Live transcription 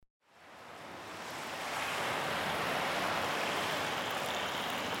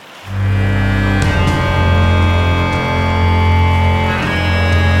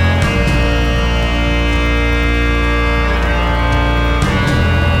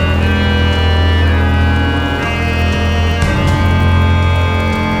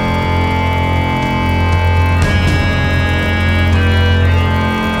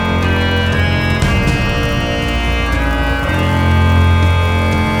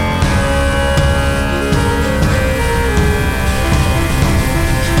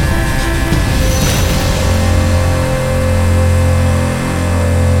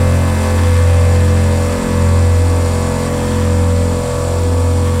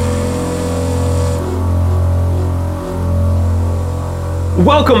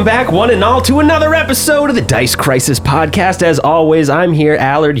Welcome back, one and all, to another episode of the Dice Crisis Podcast. As always, I'm here,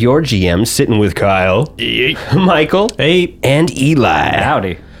 Allard, your GM, sitting with Kyle, Michael, and Eli.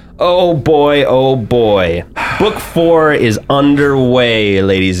 Howdy. Oh boy, oh boy. Book 4 is underway,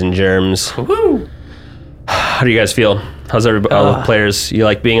 ladies and germs. Woo! How do you guys feel? How's everybody, all the players? You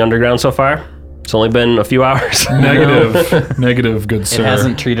like being underground so far? It's only been a few hours. Negative, good sir. It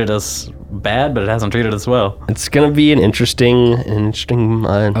hasn't treated us bad, but it hasn't treated us well. It's gonna be an interesting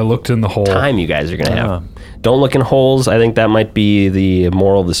I looked in the hole. time you guys are gonna have. Don't look in holes. I think that might be the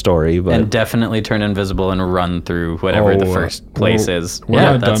moral of the story. But And definitely turn invisible and run through whatever the first place is. We're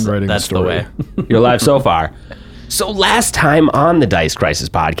not done writing the that's story. the way. you're alive so far. So last time on the Dice Crisis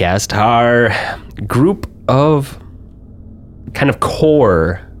Podcast, our group of kind of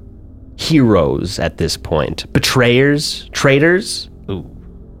core heroes at this point, betrayers, traitors. Ooh.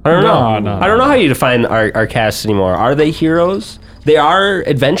 I don't know. No. I don't know how you define our cast anymore. Are they heroes? They are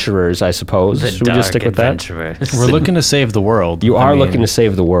adventurers, I suppose. Should we just stick with that? We're looking to save the world. You are looking to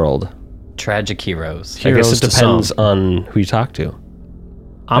save the world. Tragic heroes. I guess it to depends some. on who you talk to.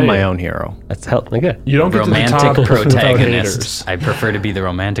 I'm my own hero. That's good. You don't get to the Romantic top without protagonist. haters. I prefer to be the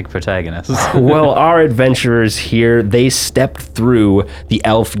romantic protagonist. Well, our adventurers here, they stepped through the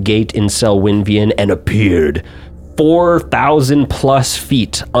Elf Gate in Selwynvian and appeared 4,000 plus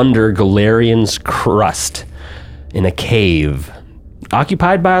feet under Galarian's crust in a cave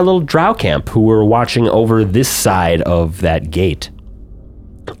occupied by a little drow camp who were watching over this side of that gate.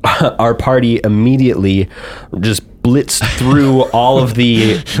 Our party immediately just blitzed through all of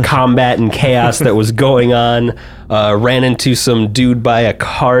the combat and chaos that was going on, ran into some dude by a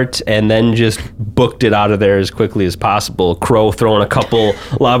cart, and then just booked it out of there as quickly as possible. Crow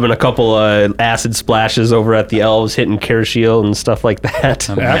lobbing a couple acid splashes over at the elves, hitting Kerashiel and stuff like that.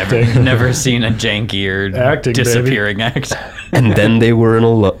 Acting. Never seen a jankier Acting, disappearing act. And then they were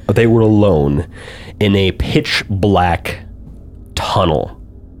alone in a pitch black tunnel.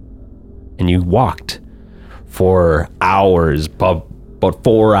 And you walked for hours, about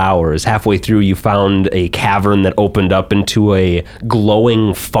 4 hours. Halfway through, you found a cavern that opened up into a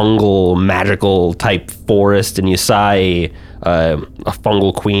glowing fungal magical type forest, and you saw a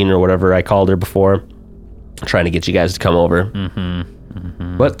fungal queen or whatever I called her before, trying to get you guys to come over.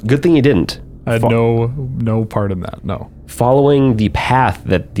 But good thing you didn't. I had no part in that. No. Following the path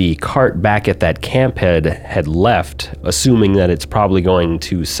that the cart back at that camp had left, assuming that it's probably going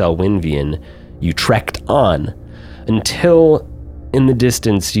to Selwynvian, you trekked on until in the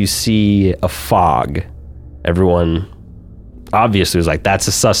distance you see a fog. Everyone obviously was like, that's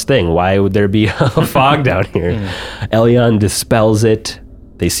a sus thing. Why would there be a fog down here? Elion dispels it.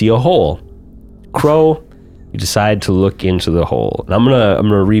 They see a hole. Crow, you decide to look into the hole. And I'm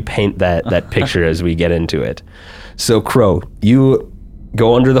gonna repaint that picture as we get into it. So Crow, you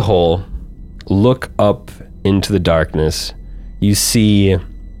go under the hole, look up into the darkness. You see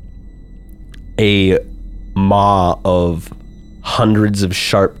a maw of hundreds of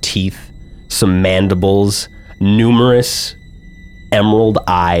sharp teeth, some mandibles, numerous emerald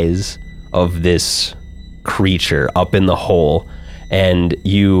eyes of this creature up in the hole, and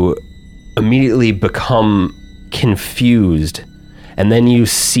you immediately become confused. And then you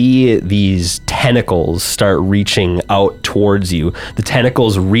see these tentacles start reaching out towards you. The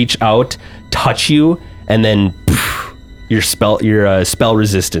tentacles reach out, touch you, and then your spell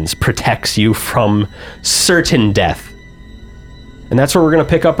resistance protects you from certain death. And that's where we're gonna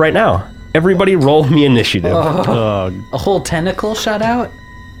pick up right now. Everybody roll me initiative. A whole tentacle shot out?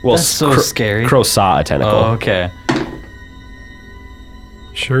 Well, That's so scary. Crow saw a tentacle. Oh, okay.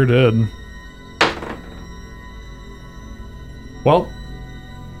 Sure did. Well,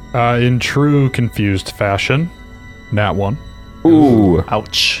 in true confused fashion, nat 1 Ooh.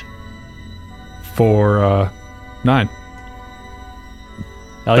 Ouch. for 9.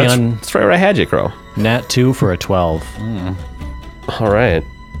 Elion, That's right where I had you, Crow. nat 2 for a 12. All right.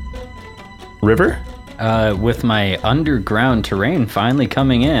 River? With my underground terrain finally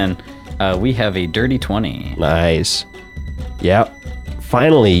coming in, we have a dirty 20. Nice. Yep.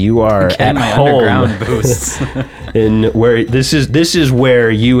 Finally, you are Get at my home. underground boosts. In where this is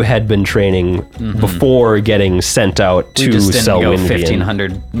where you had been training before getting sent out to We just didn't go Selwynvian.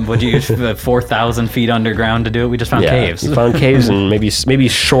 1,500. Would you 4,000 feet underground to do it? We just found caves. You found caves and maybe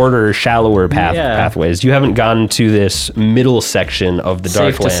shorter, shallower pathways. You haven't gone to this middle section of the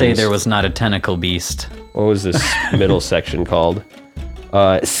Safe Darklands. to say there was not a tentacle beast. What was this middle section called?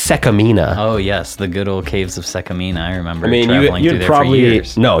 Sekamina. Oh yes, the good old caves of Sekamina. I remember. I mean, traveling through you'd there probably for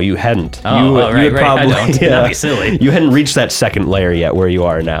years. no, you hadn't. Oh, you right. Probably, I don't. That'd be silly. You hadn't reached that second layer yet, where you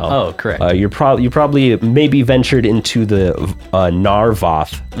are now. Oh, correct. You probably maybe ventured into the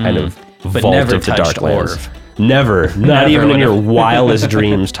Narvoth kind of But vault never of the touched Darklands. Orv. Never, not Never even in your would've. wildest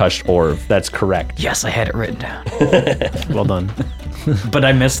dreams touched Orv. That's correct. Yes, I had it written down. Well done. But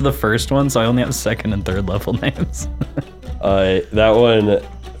I missed the first one, so I only have second and third level names. That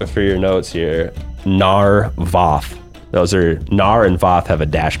one for your notes here, Narvoth. Those are Nar and Voth have a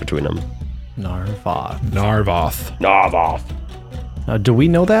dash between them. Narvoth. Narvoth. Do we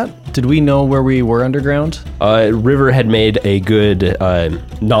know that? Did we know where we were underground? River had made a good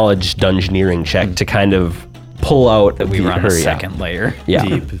knowledge dungeoneering check to kind of pull out We were on the second layer. Yeah.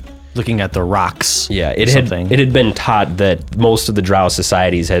 Deep. Looking at the rocks. Yeah, or it had been taught that most of the Drow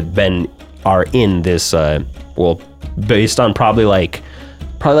societies are in this based on probably like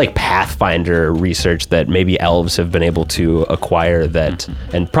Pathfinder research that maybe elves have been able to acquire that,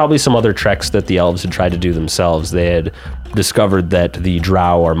 and probably some other treks that the elves had tried to do themselves. They had discovered that the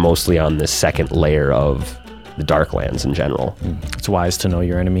Drow are mostly on this second layer of the Darklands in general. It's wise to know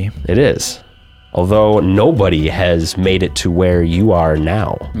your enemy. It is. Although nobody has made it to where you are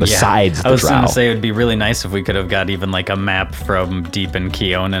now, besides the I was Drow. going to say it would be really nice if we could have got even like a map from deep in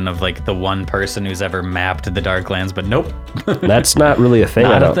Keonan of like the one person who's ever mapped the Darklands, but nope. That's not really a thing,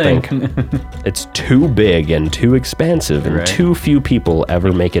 I Not a don't thing. think. It's too big and too expansive, and Right. too few people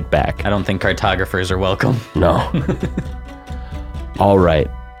ever make it back. I don't think cartographers are welcome. No. All right.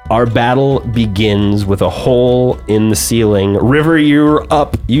 Our battle begins with a hole in the ceiling. River, you're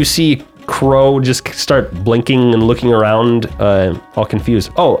up. You see Crow just start blinking and looking around, all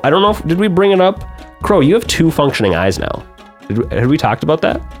confused. Oh, I don't know did we bring it up? Crow, you have 2 functioning eyes now. Had we talked about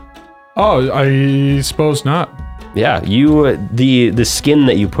that? Oh, I suppose not. Yeah, you the skin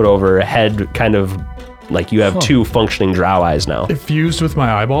that you put over her head kind of like you have 2 functioning drow eyes now. It fused with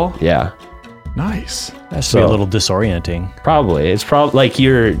my eyeball. Yeah, Nice. Has to be a little disorienting. probably. It's probably like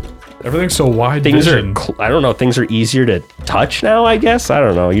your Everything's so wide things vision. I don't know, things are easier to touch now, I guess. I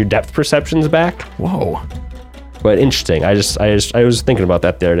don't know. Your depth perception's back. Whoa. But interesting. I was thinking about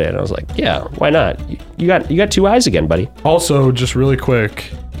that the other day and I was like, yeah, why not? You got 2 eyes again, buddy. Also, just really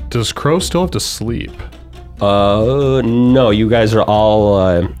quick, does Crow still have to sleep? No, you guys are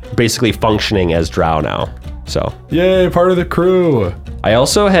all basically functioning as drow now. So Yay, part of the crew. I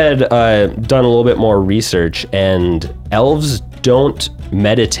also had done a little bit more research, and elves don't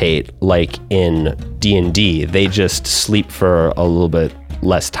meditate like in D&D. They just sleep for a little bit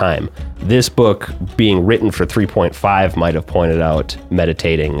less time. This book, being written for 3.5, might have pointed out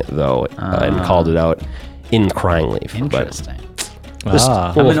meditating, though, and called it out in Crying Leaf. Interesting. But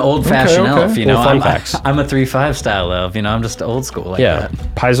I'm an old-fashioned okay. elf, you know. Little fun facts. I'm a 3/5 style elf, you know. I'm just old school like yeah, that.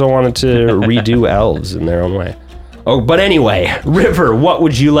 Paizo wanted to redo elves in their own way. Oh, but anyway, River, what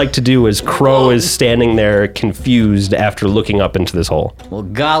would you like to do as Crow is standing there confused after looking up into this hole? Well,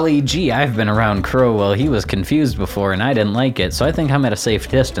 golly gee, I've been around Crow while he was confused before, and I didn't like it, so I think I'm at a safe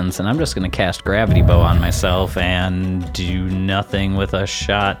distance, and I'm just going to cast Gravity Bow on myself and do nothing with a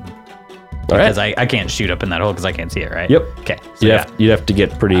shot. All right. Because I can't shoot up in that hole because I can't see it, right? Yep. Okay. So You'd have to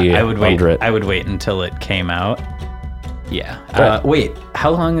get pretty I would wait. under it. I would wait until it came out. Yeah. Right. Wait, how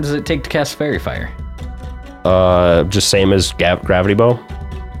long does it take to cast Fairy Fire? Just same as Gravity Bow.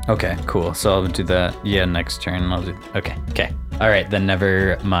 Okay, cool. So I'll do that. Yeah, next turn I'll do. Okay. All right, then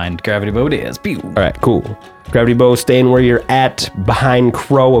never mind. Gravity Bow it is. Pew. All right, cool. Gravity Bow staying where you're at, behind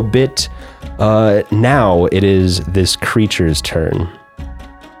Crow a bit. Now it is this creature's turn.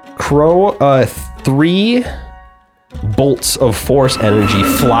 Crow, 3 bolts of force energy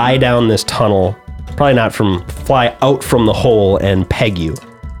fly down this tunnel. Probably not fly out from the hole and peg you.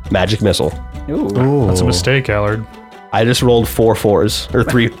 Magic missile. Ooh. That's a mistake, Allard. I just rolled 4 4s, or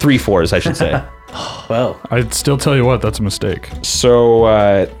 3 4s, I should say. Well, I'd still tell you what, that's a mistake.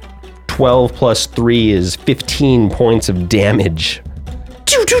 So 12 plus 3 is 15 points of damage.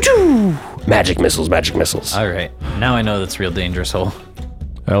 Choo, choo, choo. Magic missiles, magic missiles. all right. Now I know that's a real dangerous hole.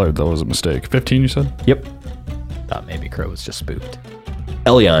 Allard, that was a mistake. 15, you said? Yep. Thought maybe Crow was just spooked.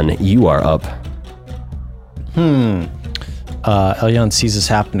 Elyon, you are up. Elyon sees this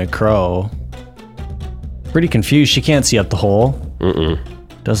happen to Crow. Pretty confused. She can't see up the hole.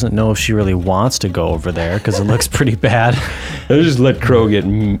 Doesn't know if she really wants to go over there because it looks pretty bad. I'll just let Crow get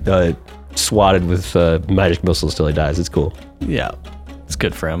swatted with magic missiles till he dies. It's cool. Yeah, it's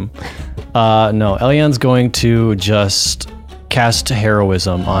good for him. No, Elyon's going to just cast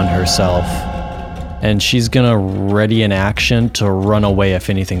heroism on herself. And she's gonna ready an action to run away if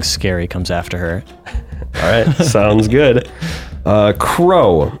anything scary comes after her. All right, sounds good.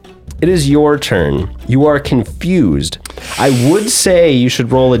 Crow, it is your turn. You are confused. I would say you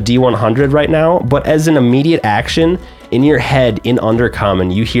should roll a D100 right now, but as an immediate action, in your head, in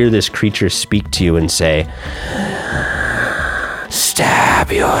Undercommon, you hear this creature speak to you and say,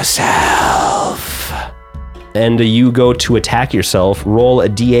 "Stab yourself." And you go to attack yourself, roll a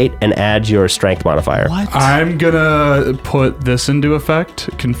D8 and add your strength modifier. What? I'm gonna put this into effect.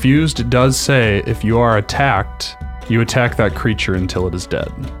 Confused does say if you are attacked, you attack that creature until it is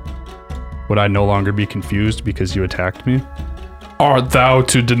dead. Would I no longer be confused because you attacked me? Art thou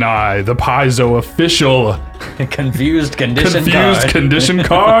to deny the Paizo official Confused condition confused card. condition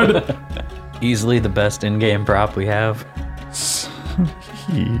card? Easily the best in-game prop we have.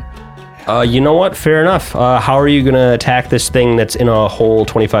 You know what? Fair enough. How are you going to attack this thing that's in a hole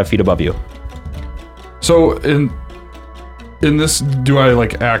 25 feet above you? So in this, do I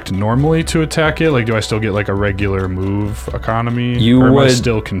like act normally to attack it? Like, do I still get like a regular move economy? You or am I would-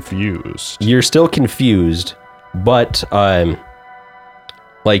 still confused? You're still confused, but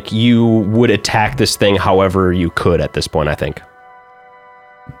like you would attack this thing however you could at this point, I think.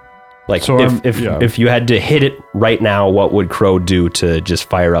 Like So if you had to hit it right now, what would Crow do to just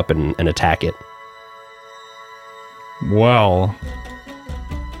fire up and attack it? Well,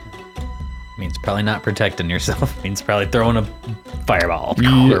 Means probably not protecting yourself. Means probably throwing a fireball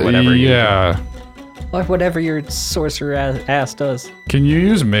or whatever. yeah. Or whatever your sorcerer ass does. Can you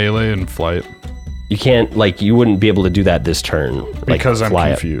use melee and flight? You can't, like, you wouldn't be able to do that this turn. Like, Because I'm fly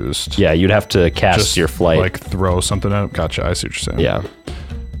it. confused. Yeah, you'd have to cast Just your flight. like throw something at him. Gotcha. I see what you're saying. Yeah,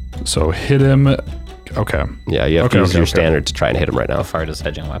 So hit him. Okay. yeah, you have to Okay, use okay, your okay. standard to try and hit him right now. How far does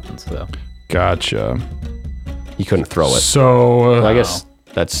hedging weapons, though? Gotcha. You couldn't throw it. So Well, I guess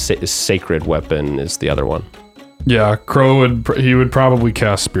that's sacred weapon is the other one. yeah, Crow would probably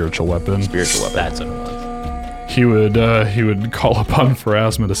cast spiritual weapon. Spiritual weapon. That's what it was. He would call upon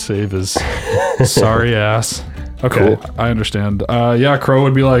Pharasma to save his sorry ass. Okay, Cool. I understand. Yeah, Crow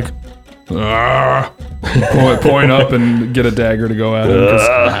would be like, "Ah," point up and get a dagger to go at him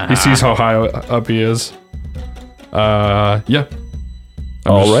because he sees how high up he is. Yeah.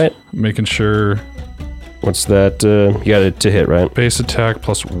 I'm All just right. Making sure What's that? You got it to hit, right? base attack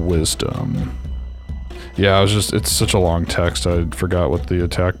plus wisdom. Yeah, it's such a long text. I forgot what the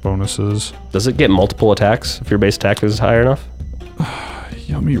attack bonus is. Does it get multiple attacks if your base attack is high enough?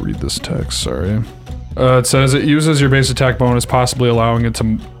 Yeah, let me read this text. Sorry. It says it uses your base attack bonus, possibly allowing it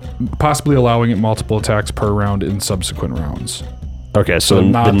multiple attacks per round in subsequent rounds. Okay, so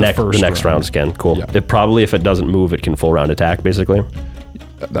not the the next first round. rounds can. Cool. Yeah. It probably, if it doesn't move, it can full round attack, basically.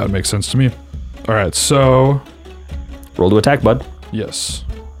 That would make sense to me. All right, so Roll to attack, bud. yes.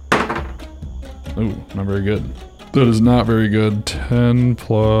 Ooh, not very good. That is not very good. 10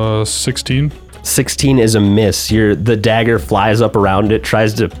 plus 16. 16 is a miss. The dagger flies up around it,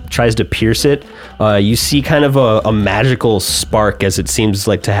 tries to pierce it. You see kind of a magical spark as it seems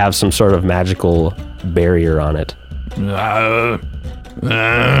like to have some sort of magical barrier on it.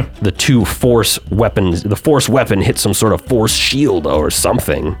 The force weapon hits some sort of force shield or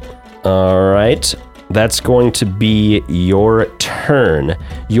something. All right. That's going to be your turn.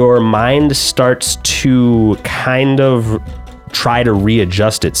 Your mind starts to kind of try to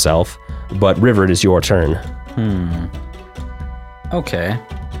readjust itself, but River, it is your turn. Okay.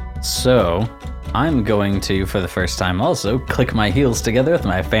 So, I'm going to, for the first time also, click my heels together with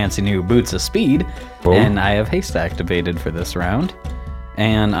my fancy new boots of speed. Boom. And I have haste activated for this round.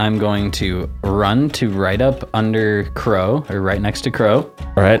 And I'm going to run to right up under Crow, or right next to Crow.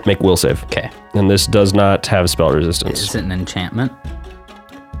 All right, make will save. Okay. And this does not have spell resistance. Is it an enchantment?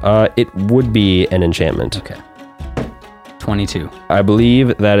 It would be an enchantment. Okay. 22. I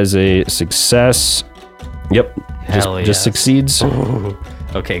believe that is a success. Yep. Hell Just yes. succeeds.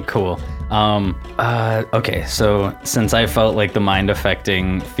 Okay, cool. Okay, so since I felt like the mind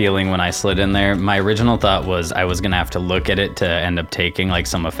affecting feeling when I slid in there, my original thought was I was gonna have to look at it to end up taking like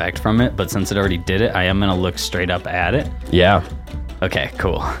some effect from it, but since it already did it, I am gonna look straight up at it. Yeah. Okay,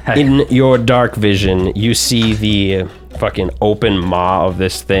 cool. In your dark vision, you see the fucking open maw of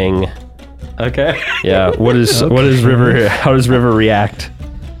this thing. Okay. Yeah. What is River? How does River react?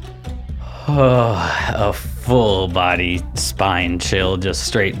 A full body spine chill just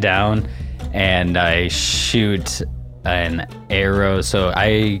straight down, and I shoot an arrow. So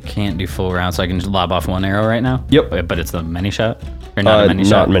I can't do full round, so I can just lob off one arrow right now. Yep. But it's the mini shot, or not a mini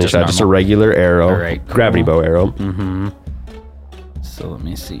shot. Not many shot. Just a normal? regular arrow. All right, cool. Gravity bow arrow. So let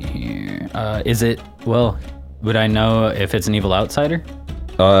me see here. Is it? Well, would I know if it's an evil outsider?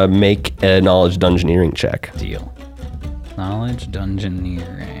 Make a knowledge dungeoneering check. Deal. Knowledge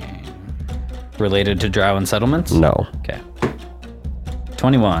dungeoneering. Related to Drow and settlements? No. Okay.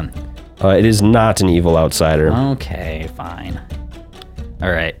 21. It is not an evil outsider. Okay, fine.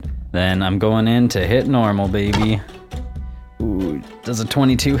 All right. Then I'm going in to hit normal, baby. Ooh, does a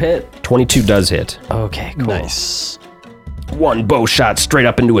 22 hit? 22 does hit. Okay, cool. Nice. One bow shot straight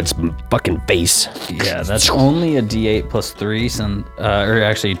up into its fucking face. Yeah, that's only a D8 plus 3, or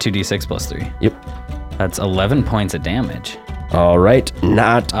actually 2D6 plus 3. Yep. That's 11 points of damage. All right,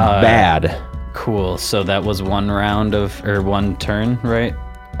 not bad. Cool. So that was one turn, right?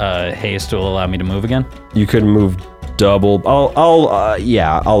 Haste will allow me to move again. You could move double. I'll let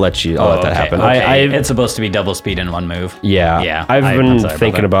that happen. Okay. It's supposed to be double speed in one move. Yeah. I've been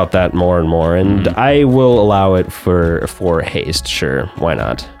thinking about that more and more, and I will allow it for haste. Sure, why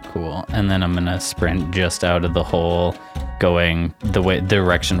not? Cool. And then I'm gonna sprint just out of the hole, going the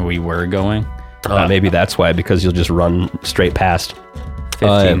direction we were going. Maybe that's why, because you'll just run straight past.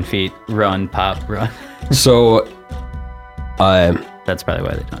 15 feet. Run, pop, run. So, That's probably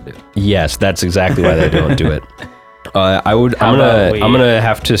why they don't do it. Yes, that's exactly why they don't do it. I'm gonna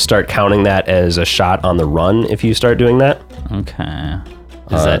have to start counting that as a shot on the run if you start doing that. Okay.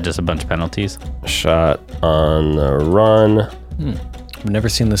 Is that just a bunch of penalties? Shot on the run. I've never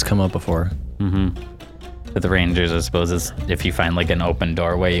seen this come up before. With the rangers, I suppose, is if you find like an open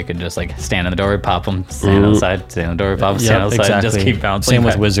doorway, you could just like stand in the doorway, pop them, stand outside, stand in the doorway, pop them, stand outside, exactly. and just keep bouncing. Same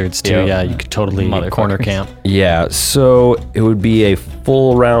with back. wizards too. Yep. Yeah, you could totally corner camp. Yeah, so it would be a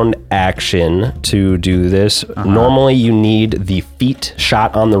full round action to do this. Normally, you need the feet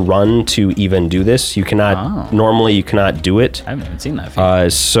shot on the run to even do this. You cannot. Normally, you cannot do it. I haven't even seen that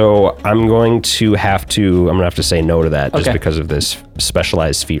feat. So I'm going to have to say no to that just Okay. because of this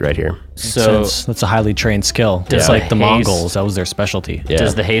specialized feat right here. So That's a highly trained skill. Just Yeah. like the Haste- Mongols, that was their specialty. Yeah.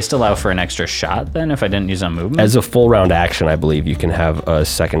 does the haste allow for an extra shot then if I didn't use a movement? As a full round action, I believe you can have a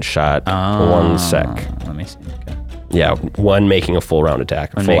second shot. 1 sec. Let me see. Okay. Yeah, one making a full round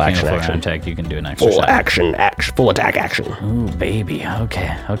attack. When full making action a full action. round attack, you can do an extra Full shot. action, full attack action. Ooh, baby.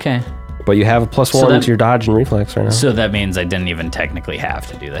 Okay. But you have a +1 that- to your dodge and reflex right now. So that means I didn't even technically have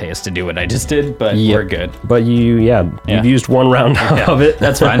to do the haste to do what I just did, but Yeah. we're good. But you've used one round of it.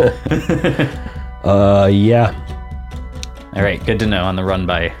 That's fine. Yeah. All right, good to know on the run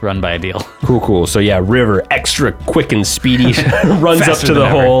by deal. Cool. So yeah, River, extra quick and speedy, runs up Faster to the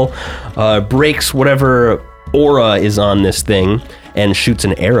than ever. hole, breaks whatever aura is on this thing, and shoots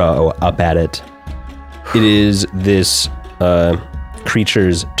an arrow up at it. It is this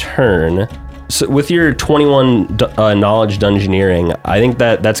creature's turn. So with your 21 knowledge dungeoneering, I think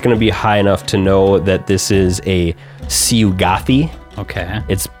that's going to be high enough to know that this is a Siugathi. Okay.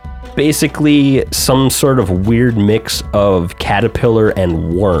 It's basically some sort of weird mix of caterpillar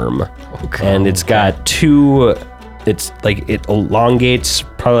and worm. Okay. And it's got two, it's like it elongates,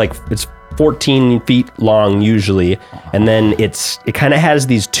 probably like it's 14 feet long usually. And then it kind of has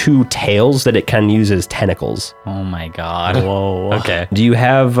these two tails that it can use as tentacles. Oh my god. Whoa. Okay. Do you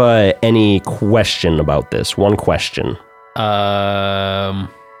have any question about this? One question. I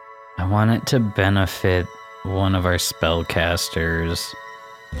want it to benefit one of our spellcasters.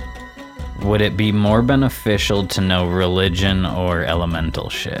 Would it be more beneficial to know religion or elemental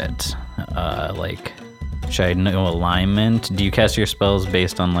shit? Should I know alignment? Do you cast your spells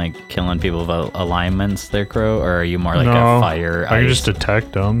based on like killing people with alignments there, Crow? Or are you more like a fire, I can ice? just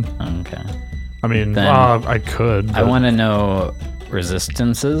detect them. Okay. I mean, Then- I could. I but- want to know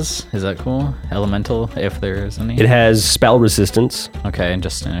resistances. Is that cool? Elemental, if there is any. It has spell resistance. Okay,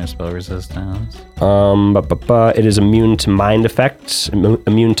 just standard spell resistance. It is immune to mind effects,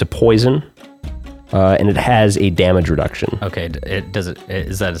 immune to poison, and it has a damage reduction. Okay,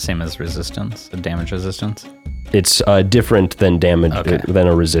 is that the same as resistance? Damage resistance? It's different than damage than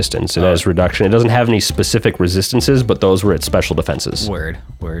a resistance. It has reduction. It doesn't have any specific resistances, but those were its special defenses. Word.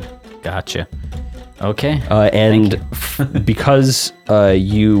 Gotcha. Okay. Because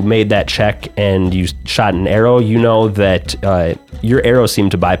you made that check and you shot an arrow, you know that your arrow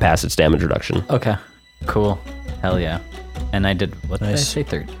seemed to bypass its damage reduction. Okay. Cool. Hell yeah. And I did, what did I Nice. say,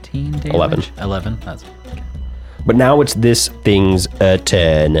 13 damage? 11. 11? That's okay. But now it's this thing's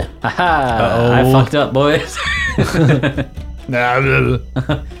turn. Aha! I fucked up, boys.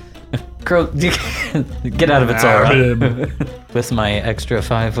 Crow, get out of its aura. With my extra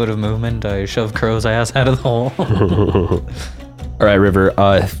 5 foot of movement, I shove Crow's ass out of the hole. All right, River.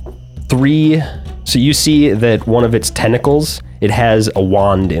 3. So you see that one of its tentacles, it has a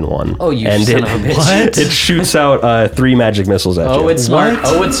wand in one. Oh, you and son of a bitch. It shoots out 3 magic missiles at you. Oh, it's smart.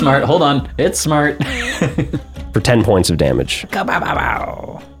 Oh, it's smart. Hold on. It's smart. for 10 points of damage.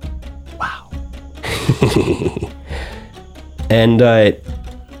 Wow. And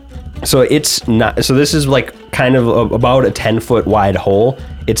so it's not. So this is like kind of about a 10-foot wide hole.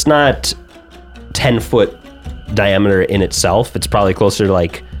 It's not 10-foot diameter in itself. It's probably closer to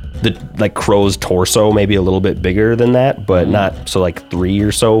like Crow's torso, maybe a little bit bigger than that, but not so like 3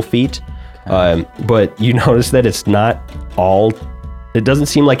 or so feet. But you notice that it's not all. It doesn't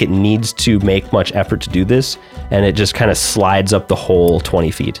seem like it needs to make much effort to do this, and it just kind of slides up the hole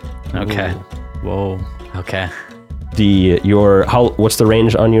 20 feet. Okay. Whoa. Okay. What's the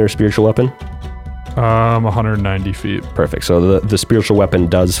range on your spiritual weapon? 190 feet. Perfect. So the spiritual weapon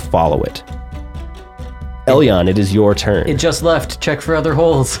does follow it. Elyon, it is your turn. It just left. Check for other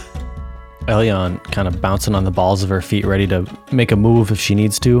holes. Elyon kind of bouncing on the balls of her feet, ready to make a move if she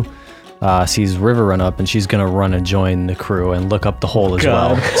needs to. Sees River run up, and she's gonna run and join the crew and look up the hole as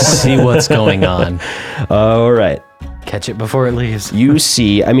well. See what's going on. All right. Catch it before it leaves. You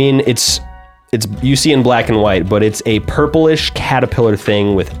see, I mean, it's you see in black and white, but it's a purplish caterpillar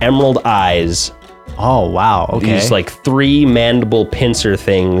thing with emerald eyes. Oh wow! Okay. These like 3 mandible pincer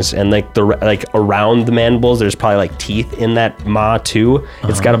things, and like around the mandibles, there's probably like teeth in that maw too.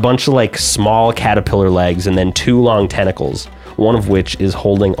 It's got a bunch of like small caterpillar legs, and then 2 long tentacles. One of which is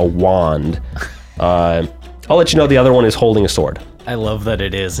holding a wand. I'll let you know the other one is holding a sword. I love that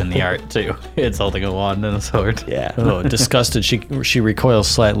it is in the art too. It's holding a wand and a sword. Yeah. Oh, disgusted. She recoils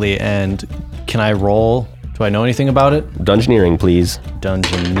slightly, and can I roll? Do I know anything about it? Dungeoneering, please.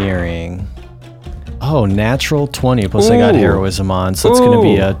 Dungeoneering. Oh, natural 20. Plus I got heroism on, so it's going to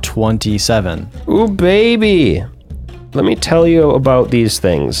be a 27. Ooh, baby. Let me tell you about these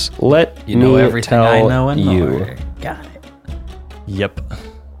things. Let You know me everything tell I know and you. more. Got it. Yep.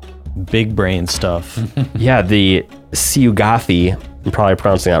 Big brain stuff. Yeah, the Siugathi, I'm probably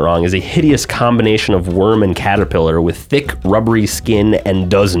pronouncing that wrong, is a hideous combination of worm and caterpillar with thick, rubbery skin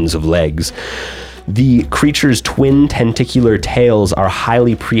and dozens of legs. The creature's twin tentacular tails are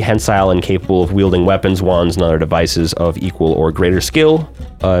highly prehensile and capable of wielding weapons, wands, and other devices of equal or greater skill,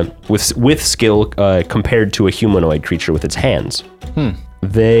 with skill compared to a humanoid creature with its hands.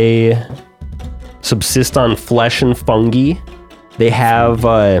 They subsist on flesh and fungi. They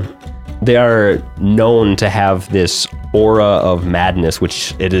are known to have this aura of madness,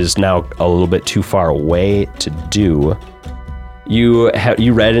 which it is now a little bit too far away to do. You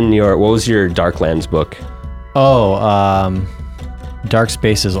read in what was your Darklands book? Oh, Dark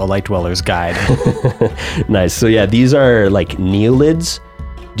Spaces, A Light Dweller's Guide. Nice. So yeah, these are like neolids.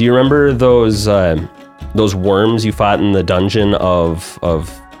 Do you remember those worms you fought in the dungeon of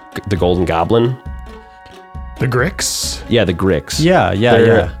the Golden Goblin? The Grix? Yeah, the Grix. Yeah.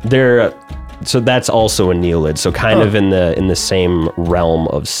 They're so that's also a neolid. So kind of in the same realm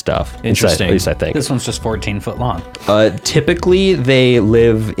of stuff. Interesting. At least I think. This one's just 14 foot long. Typically, they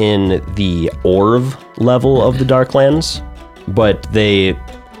live in the Orv level of the Darklands, but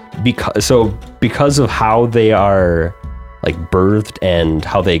because of how they are like birthed and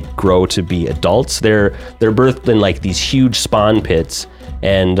how they grow to be adults, they're birthed in like these huge spawn pits,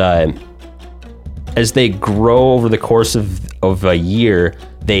 and as they grow over the course of a year,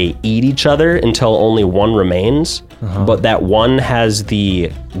 they eat each other until only one remains. But that one has the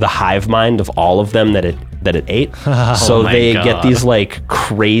hive mind of all of them that it ate. So they get these like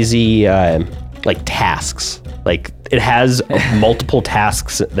crazy like tasks. Like it has multiple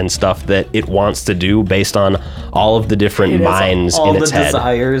tasks and stuff that it wants to do based on all of the different minds in its head. All the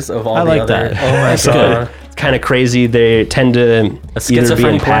desires of all I the like other. that. Oh my god. It's kind of crazy. They tend to either be in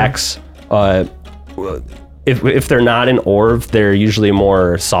schizophrenic packs. If they're not in Orv, they're usually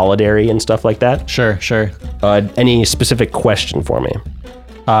more solitary and stuff like that. Sure. Any specific question for me?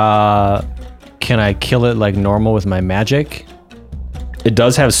 Can I kill it like normal with my magic? It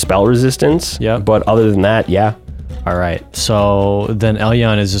does have spell resistance. Yeah. But other than that, yeah. All right. So then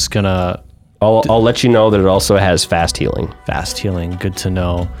Elyon is just gonna I'll let you know that it also has fast healing. fast healing. Good to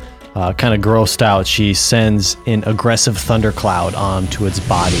know. Kind of grossed out, she sends an aggressive thundercloud onto its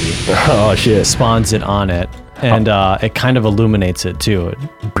body. Oh shit. Spawns it on it, and it kind of illuminates it too.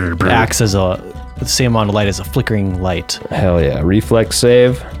 It acts as the same amount of light as a flickering light. Hell yeah. Reflex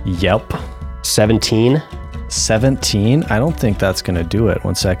save. Yep. 17. 17? I don't think that's gonna do it.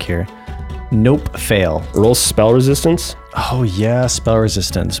 One sec here. Nope, fail. Roll spell resistance. Oh yeah, spell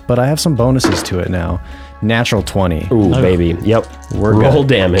resistance. But I have some bonuses to it now. Natural 20. Ooh, baby. Yep. We're Roll good.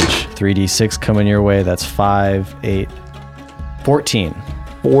 damage. 3d6 coming your way. That's 5, 8, 14.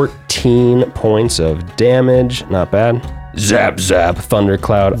 14 points of damage. Not bad. Zap, zap.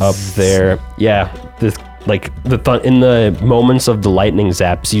 Thundercloud up there. Yeah. Like in the moments of the lightning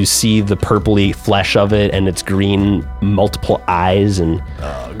zaps, you see the purpley flesh of it and its green multiple eyes and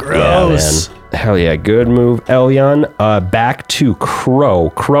Gross. Yeah, man. Hell yeah, good move, Elyon. Back to Crow.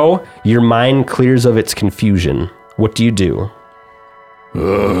 Crow, your mind clears of its confusion. What do you do?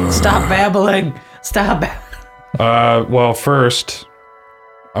 Stop babbling. Stop. Well, first,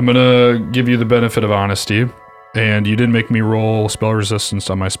 I'm gonna give you the benefit of honesty, and you didn't make me roll spell resistance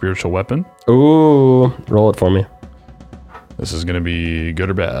on my spiritual weapon. Ooh, roll it for me. This is gonna be good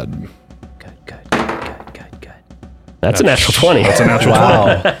or bad. Good. That's a natural 20. That's a natural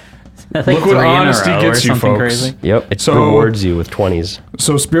 20. Look what honesty gets you, folks. Crazy. Yep, it rewards you with 20s.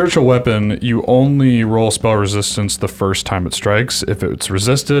 So spiritual weapon, you only roll spell resistance the first time it strikes. If it's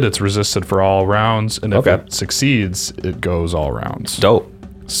resisted for all rounds, and if it succeeds, it goes all rounds. Dope.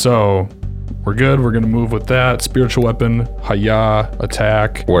 So we're good. We're gonna move with that. Spiritual weapon, Haya,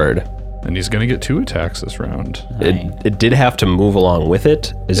 attack. Word. And he's gonna get 2 attacks this round. It did have to move along with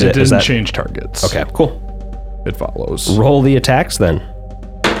it. It didn't change targets. Okay, cool. It follows. Roll the attacks then.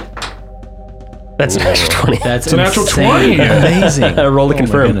 That's a natural 20. That's a natural 20. Amazing. Roll to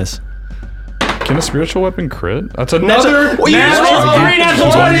confirm. Goodness. Can a spiritual weapon crit? That's another You just rolled 3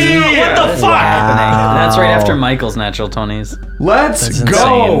 natural 20! What the fuck? That's right after Michael's natural 20s. Let's That's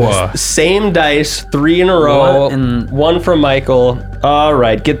go. Same dice, 3 in a row. What in- 1 from Michael. All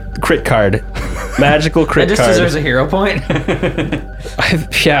right, get crit card. Magical crit That just card. deserves a hero point.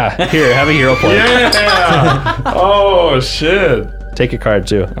 Yeah, here, have a hero point. Yeah. Oh shit. Take a card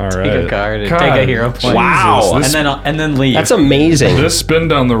too. All right. Take a card and God, take a hero point. Wow. Jesus, And then leave. That's amazing. This spin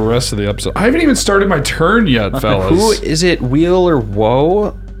down the rest of the episode. I haven't even started my turn yet, fellas. Who is it? Wheel or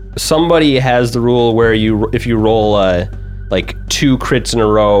woe? Somebody has the rule where if you roll like 2 crits in a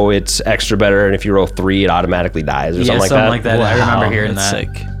row, it's extra better, and if you roll 3, it automatically dies or something like that. I remember hearing That's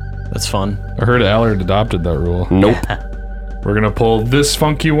that. sick. That's fun. I heard Allard adopted that rule. Nope. We're gonna pull this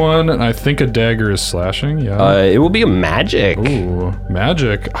funky one, and I think a dagger is slashing. Yeah. It will be a magic. Ooh,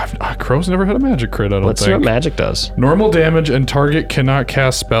 magic. Crow's never had a magic crit, I don't Let's see what think. magic does. Normal damage, and target cannot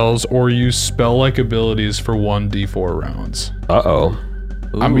cast spells or use spell-like abilities for 1d4 rounds. Uh-oh.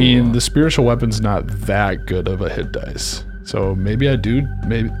 I mean, the spiritual weapon's not that good of a hit dice. So maybe I do.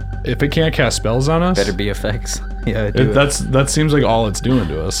 Maybe if it can't cast spells on us, Better be effects. Yeah, do it. that seems like all it's doing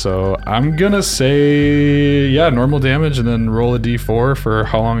to us. So I'm gonna say, yeah, normal damage, and then roll a d4 for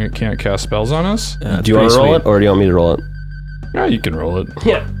how long it can't cast spells on us. Yeah, Do you want to roll it, or do you want me to roll it? Yeah, you can roll it.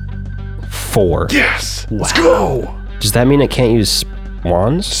 Yeah. 4. Yes. Let's go. Does that mean it can't use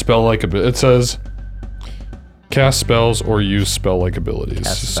wands? Spell-like ability. It says cast spells or use spell-like abilities.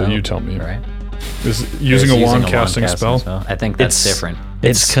 Cast So spell, you tell me. right? Is using a wand casting a spell? I think that's different.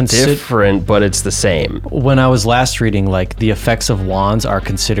 It's consi- different, but it's the same. When I was last reading, like, the effects of wands are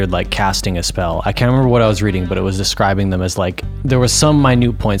considered like casting a spell. I can't remember what I was reading, but it was describing them as like, there was some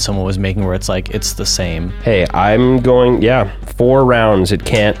minute point someone was making where it's like, it's the same. Hey, I'm going, 4 rounds. It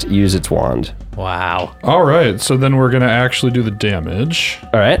can't use its wand. Wow. All right, so then we're gonna actually do the damage.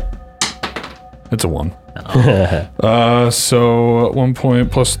 All right. It's a 1. So 1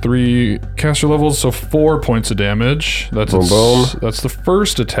 point plus 3 caster levels, so 4 points of damage. That's Boom. That's the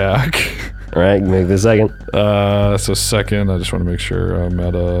first attack. All right, make the second. So second, I just want to make sure I'm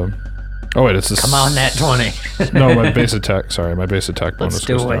at a. Oh wait, it's this. Come on, Nat 20. No, my base attack. Sorry, my base attack bonus Let's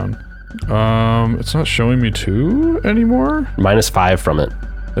do goes it. down. It's not showing me 2 anymore. -5 from it.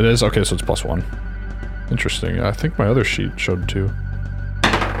 It is okay, so it's +1. Interesting. I think my other sheet showed 2.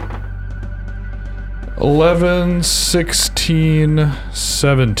 11, 16,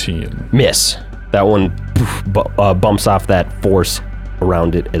 17. Miss. That one bumps off that force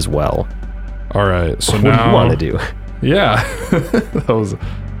around it as well. All right, so What now do you want to do? Yeah, that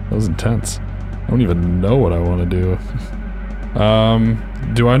was intense. I don't even know what I want to do.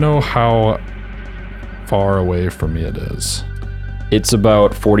 Do I know how far away from me it is? It's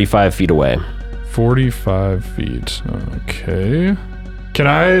about 45 feet away. 45 feet. Okay. Can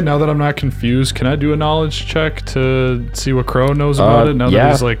I, now that I'm not confused, can I do a knowledge check to see what Crow knows about it now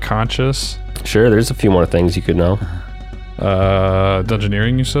that he's like conscious? Sure, there's a few more things you could know.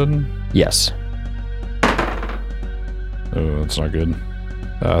 Dungeoneering, you said? Yes. Oh, that's not good.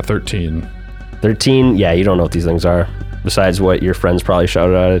 13. 13, yeah, you don't know what these things are. Besides what your friends probably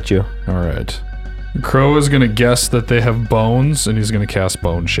shouted out at you. All right. Crow is going to guess that they have bones, and he's going to cast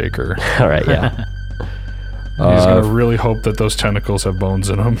Bone Shaker. All right, yeah. He's going to really hope that those tentacles have bones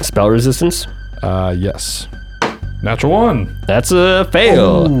in them. Spell resistance? Yes. Natural 1. That's a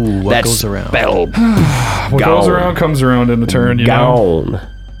fail. Ooh, what That's goes around? Spell. What goes around comes around in the turn, you know? Gone.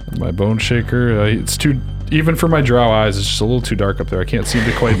 My Bone Shaker, it's 2... even for my drow eyes, it's just a little too dark up there. I can't seem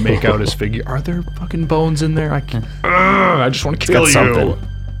to quite make out his figure. Are there fucking bones in there? I just want to kill you. Something.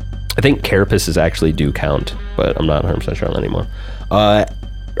 I think carapaces actually do count, but I'm not 100% sure on that anymore.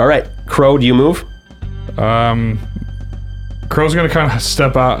 All right, Crow, do you move? Crow's gonna kind of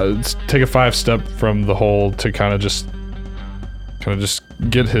step out, take a 5-step from the hole to kind of just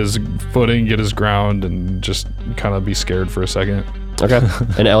get his footing, get his ground, and just kind of be scared for a second. Okay.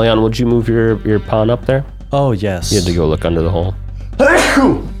 And Elion, would you move your pawn up there? Oh, yes. You had to go look under the hole.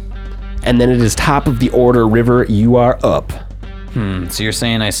 And then it is top of the order, River. You are up. So you're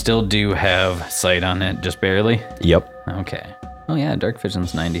saying I still do have sight on it, just barely? Yep. Okay. Oh yeah, dark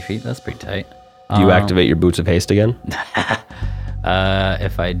vision's 90 feet. That's pretty tight. Do you activate your Boots of Haste again?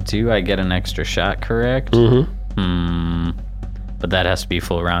 If I do, I get an extra shot, correct? But that has to be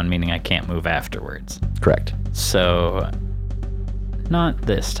full round, meaning I can't move afterwards. Correct. So, not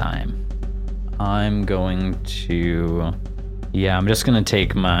this time. I'm going to... Yeah, I'm just going to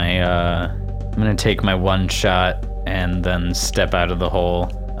take my... one shot and then step out of the hole.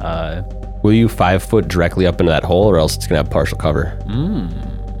 Will you 5 foot directly up into that hole, or else it's going to have partial cover?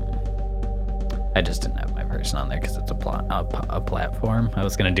 I just didn't have my person on there because it's a platform. I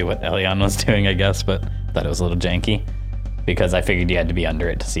was going to do what Elion was doing, I guess, but thought it was a little janky because I figured you had to be under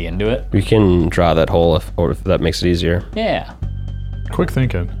it to see into it. You can draw that hole if that makes it easier. Yeah. Quick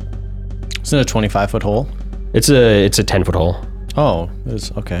thinking. Isn't it a 25-foot hole? It's a 10-foot hole. Oh,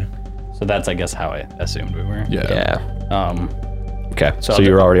 it's okay. So that's, I guess, how I assumed we were. Yeah. Okay, so I'll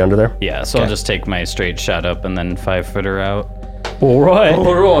you're already under there? Yeah, so Okay. I'll just take my straight shot up and then 5-footer out. All right.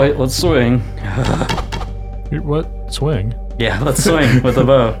 All right, let's swing. What? Swing? Yeah, let's swing with a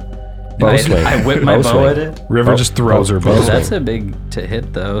bow. Bow swing. I whip my Bow bow swing. at it. River just throws her bow. That's a big to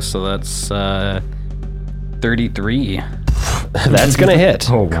hit though, so that's 33. That's going to hit.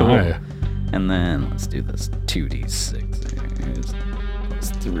 Oh my. And then let's do this 2d6 plus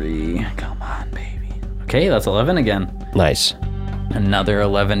 3. Come on, baby. Okay, that's 11 again. Nice. Another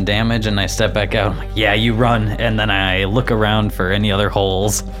 11 damage, and I step back out. I'm like, yeah, you run. And then I look around for any other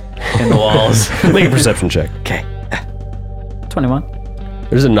holes in the walls. Make a perception check. Okay. 21.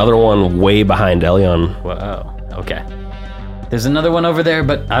 There's another one way behind Elion. Whoa. Okay. There's another one over there,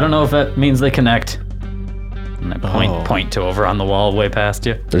 but I don't know if that means they connect. And I point to over on the wall way past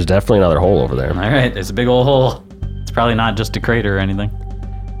you. There's definitely another hole over there. All right, there's a big old hole. It's probably not just a crater or anything.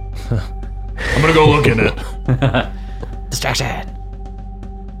 I'm gonna go look in it. Distraction.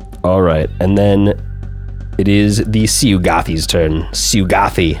 All right, and then it is the Siugathi's turn.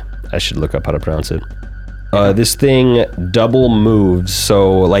 Siugathi. I should look up how to pronounce it. This thing double moves,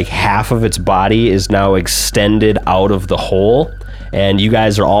 so like half of its body is now extended out of the hole, and you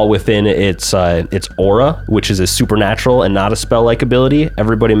guys are all within its aura, which is a supernatural and not a spell-like ability.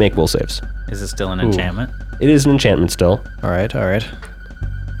 Everybody make will saves. Is it still an enchantment? It is an enchantment still. All right.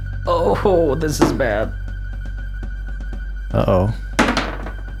 Oh, this is bad. Uh-oh.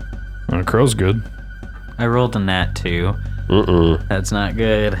 Crow's good. I rolled a nat 2. That's not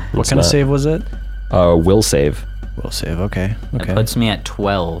good. What kind of save was it? Will save. Will save, okay. That puts me at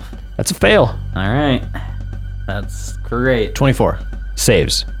 12. That's a fail. All right. That's great. 24.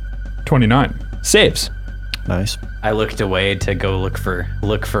 Saves. 29. Saves. Nice. I looked away to go look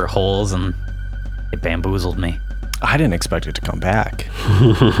for holes, and it bamboozled me. I didn't expect it to come back.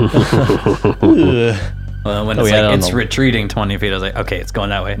 Well, when Oh, it's yeah, like on it's the- retreating 20 feet, I was like, okay, it's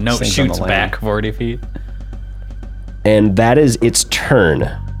going that way. Nope, Thing's on the shoots land. back 40 feet. And that is its turn.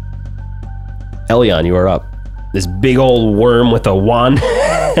 Elion, you are up. This big old worm with a wand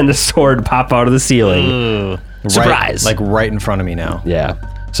and a sword pop out of the ceiling. Surprise! Right in front of me now. Yeah.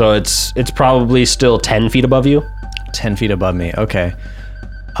 So it's probably still 10 feet above you. 10 feet above me. Okay.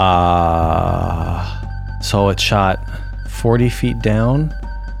 So it shot 40 feet down.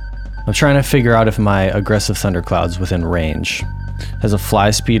 I'm trying to figure out if my aggressive thundercloud's within range. Has a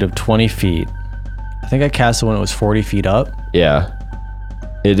fly speed of 20 feet. I think I cast it when it was 40 feet up. Yeah.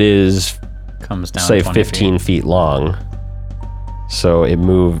 It is, Comes down say, 20 15 feet long. So it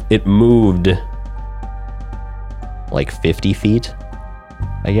moved like 50 feet,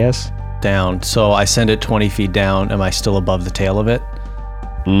 I guess. Down. So I send it 20 feet down. Am I still above the tail of it?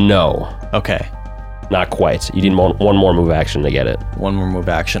 No, Okay. not quite. You need one more move action to get it. One more move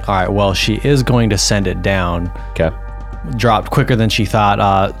action. All right. Well, she is going to send it down. Okay. Dropped quicker than she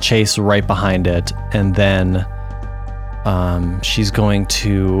thought. Chase right behind it. And then she's going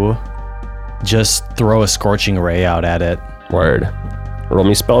to just throw a scorching ray out at it. Word. Roll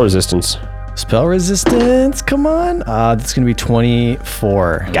me spell resistance. Spell resistance. Come on. That's going to be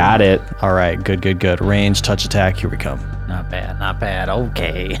 24. Got it. All right. Good. Range, touch attack. Here we come. Not bad.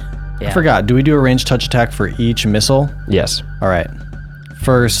 Okay. I forgot. Do we do a ranged touch attack for each missile? Yes. All right.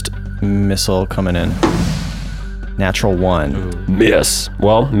 First missile coming in. Natural 1. Miss.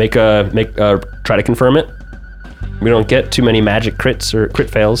 Well, try to confirm it. We don't get too many magic crits or crit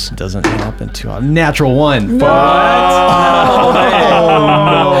fails. Doesn't happen too often. Natural 1. No.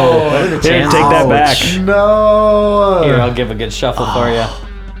 Here, take that back. No. Here, I'll give a good shuffle for you.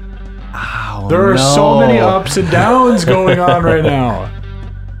 There are so many ups and downs going on right now.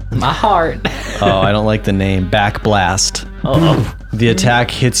 My heart. Oh, I don't like the name. Back Blast. The attack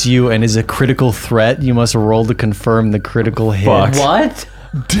hits you and is a critical threat. You must roll to confirm the critical hit. Fuck. What?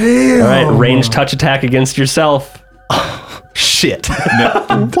 Damn. All right, ranged touch attack against yourself. Shit.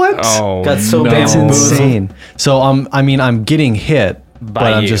 What? Oh, Got so That's bamboozled. insane. So I'm getting hit, but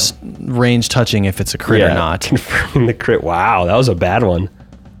I'm you. just range touching if it's a crit or not. Confirming the crit. Wow, that was a bad one.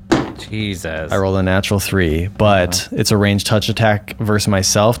 Jesus. I rolled a natural 3, but it's a ranged touch attack versus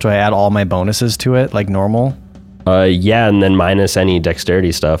myself. Do I add all my bonuses to it like normal? Yeah, and then minus any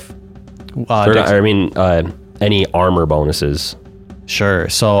dexterity stuff. Any armor bonuses. Sure.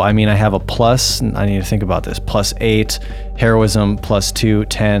 So, I have a plus, I need to think about this, plus 8, heroism, plus 2,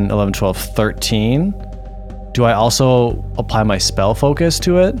 10, 11, 12, 13. Do I also apply my spell focus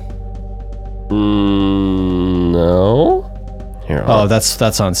to it? No. Here, Oh,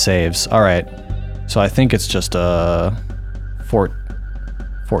 that's on saves. All right. So I think it's just a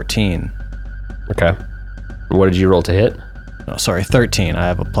 14. Okay. What did you roll to hit? No, sorry, 13. I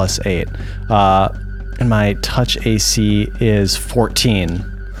have a plus 8. And my touch AC is 14.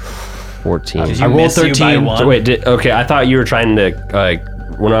 14. Did I you rolled miss you by 13. one? So wait, I thought you were trying to,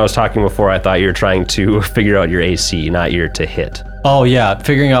 when I was talking before, I thought you were trying to figure out your AC, not your to hit. Oh, yeah,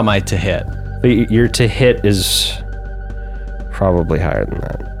 figuring out my to hit. But your to hit is probably higher than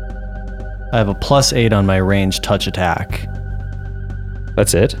that. I have a plus 8 on my ranged touch attack.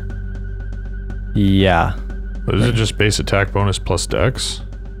 That's it? Yeah. But is it just base attack bonus plus dex?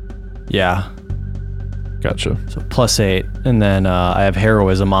 Yeah. Gotcha. So plus 8. And then I have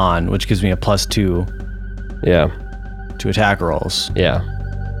heroism on, which gives me a plus 2 Yeah. to attack rolls. Yeah.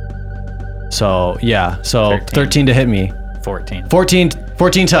 So, yeah. So 13. 13 to hit me. 14. 14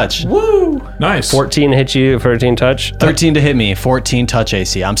 touch. Nice. 14 hit you, 14 touch? 13 to hit me. 14 touch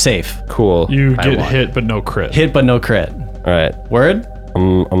AC. I'm safe. Cool. You I get won. hit, but no crit. Hit but no crit. All right. Word?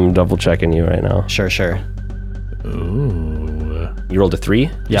 I'm double checking you right now. Sure. Ooh. You rolled a 3? You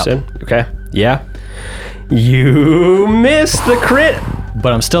Yep. said? Okay. Yeah. You missed the crit,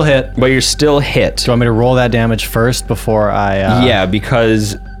 But I'm still hit. but you're still hit. Do you want me to roll that damage first before I... Yeah,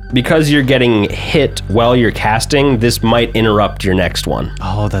 because you're getting hit while you're casting, this might interrupt your next one.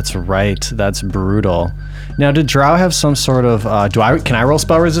 Oh, that's right. That's brutal. Now, did Drow have some sort of... can I roll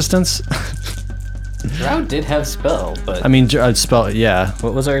spell resistance? Drow did have spell, but Spell... Yeah.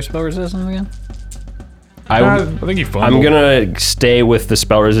 what was our spell resistance again? I think he fumbled. I'm gonna stay with the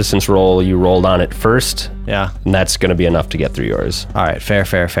spell resistance roll you rolled on it first, Yeah. and that's gonna be enough to get through yours. All right.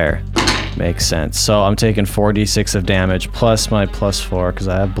 Fair. Makes sense. So I'm taking 4d6 of damage plus my plus 4 because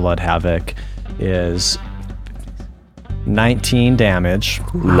I have Blood Havoc is 19 damage.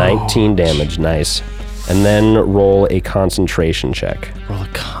 19 damage, nice. And then roll a concentration check. Roll a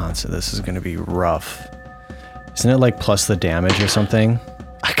constant. This is going to be rough. Isn't it like plus the damage or something?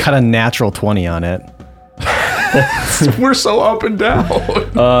 I got a natural 20 on it. We're so up and down.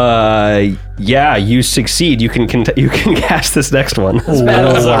 Yeah, you succeed. You can cast this next one.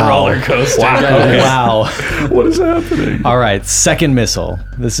 Battle's a roller coaster. Wow. What is happening? All right. Second missile.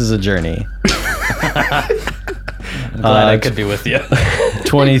 This is a journey. I'm glad I could be with you.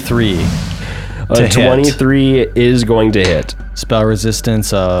 23 to hit. 23 is going to hit. Spell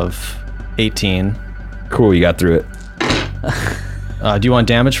resistance of 18. Cool, you got through it. Do you want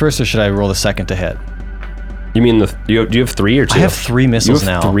damage first or should I roll the second to hit? You mean do you have 3 or 2? I have 3 You missiles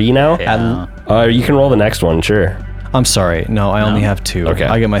have now. 3 now? Yeah. You can roll the next one, sure. I'm sorry. No, I only have 2. Okay.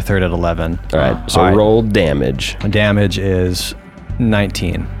 I get my third at 11. All right, so All right. roll damage. My damage is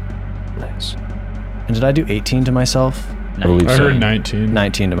 19. Nice. And did I do 18 to myself? I believe I so. heard 19.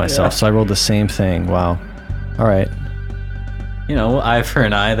 19 to myself. So I rolled the same thing. Wow. All right. You know, eye for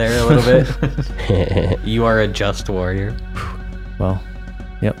an eye there a little bit. You are a just warrior. Well,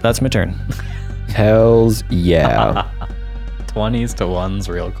 yep, that's my turn. Hells yeah. 20s to 1s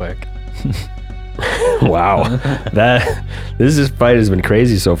real quick. Wow. This fight has been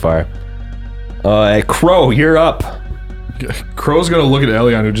crazy so far. Crow, you're up. Crow's gonna look at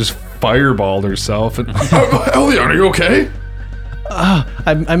Elion, who just fireballed herself. And Elion, are you okay?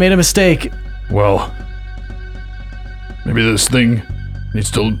 I made a mistake. Well, maybe this thing needs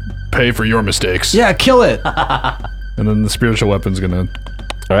to pay for your mistakes. Yeah, kill it. And then the spiritual weapon's gonna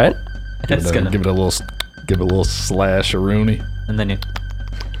All right. It's gonna. Give it a little slash Rooney. And then you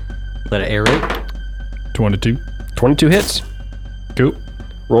let it aerate. 22. 22 hits. Cool.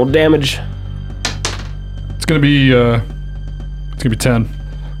 Roll damage. It's gonna be 10.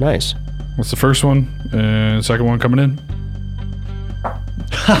 Nice. What's the first one? And second one coming in.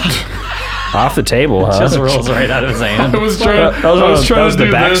 Off the table, huh? Just rolls right out of his hand. I was trying that was to the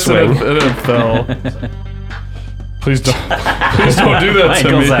do this backswing. and it fell. Please don't do that to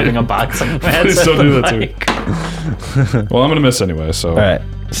me. Michael's having a boxing match. Please don't do that to me. Well, I'm gonna miss anyway. So. All right.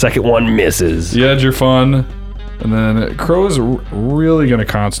 Second one misses. You had your fun, and then Crow is really gonna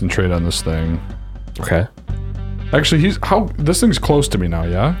concentrate on this thing. Okay. Actually, this thing's close to me now.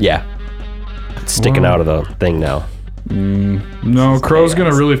 Yeah. Yeah. It's sticking out of the thing now. No, Crow's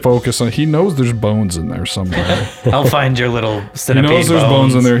gonna really focus on. He knows there's bones in there somewhere. I'll find your little He centipede knows there's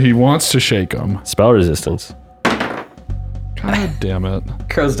bones in there. He wants to shake them. Spell resistance. God damn it.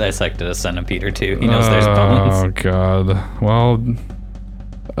 Crow's dissected a centipede or two. He knows there's bones. Oh god. Well,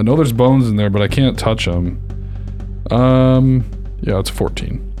 I know there's bones in there, but I can't touch them. Yeah, it's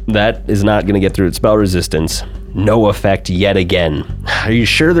 14. That is not going to get through its spell resistance. No effect yet again. Are you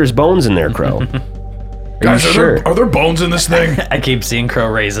sure there's bones in there, Crow? Guys, sure? are there bones in this thing? I keep seeing Crow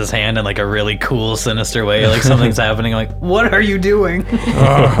raise his hand in like a really cool, sinister way. Like something's happening. Like, what are you doing?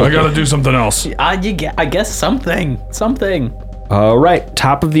 I gotta do something else. I guess something. All right,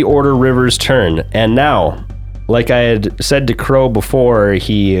 top of the order, River's turn. And now, like I had said to Crow before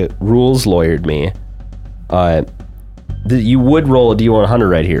he rules lawyered me, you would roll a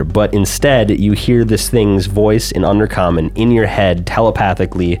D100 right here, but instead you hear this thing's voice in Undercommon in your head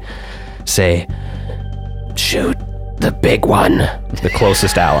telepathically say, shoot the big one, the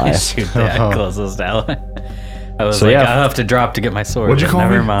closest ally. Shoot that closest ally. I was So, like, yeah. I'll have to drop to get my sword. What'd you but call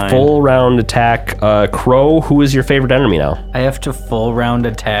never me? mind. Full round attack. Crow, who is your favorite enemy now? I have to full round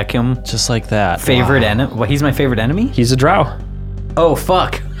attack him. Just like that. Favorite enemy? What? He's my favorite enemy? He's a drow. Oh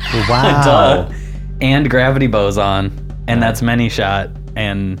fuck! Wow. Duh. And gravity bow's on, and that's many shot.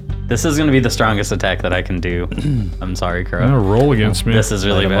 And this is gonna be the strongest attack that I can do. I'm sorry, Crow. Gonna roll against me. This is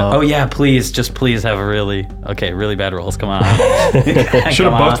really Light 'em bad. up. Oh yeah, please have a really bad rolls. Come on. Should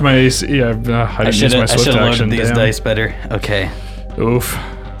have buffed my AC. Yeah, I didn't use my I swift should have action. loaded these Damn. dice better. Okay. Oof.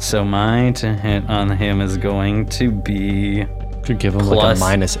 So my to hit on him is going to be Could give him Plus-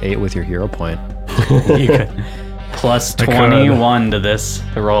 like a -8 with your hero point. plus I could. 21 to this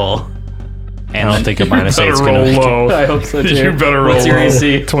roll. I don't think a -8 Better is roll gonna. low. I hope so too. You better roll What's your low.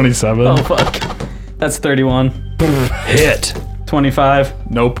 AC? 27. Oh fuck. That's 31. Hit. 25.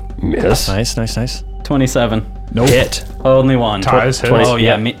 Nope. Miss. Nice. 27. Nope. Hit. Only one. Ties hit. 20. Oh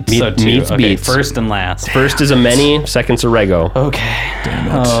yeah, Yeah, so two. meets Okay, beats. first and last. First is a many, second's a rego. Okay.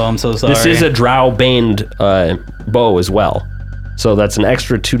 Oh, I'm so sorry. This is a drow-baned bow as well. So that's an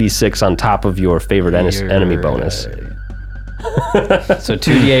extra 2d6 on top of your favorite enemy bonus. So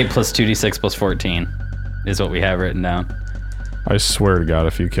 2d8 plus 2d6 plus 14 is what we have written down. I swear to God,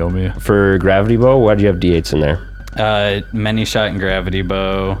 if you kill me. For gravity bow, why do you have d8s in there? Many shot and gravity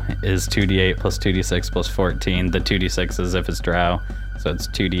bow is 2d8 plus 2d6 plus 14. The 2d6 is if it's drow, so it's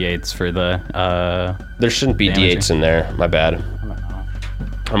 2d8s for the. There shouldn't be Damaging. d8s in there. My bad.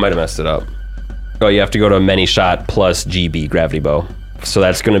 I might have messed it up. Oh, you have to go to many shot plus GB gravity bow. So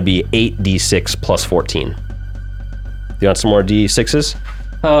that's going to be 8d6 plus 14. You want some more d6s?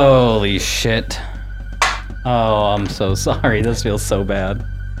 Holy shit! Oh, I'm so sorry. This feels so bad.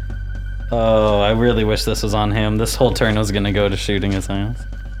 Oh, I really wish this was on him. This whole turn was gonna go to shooting his hands.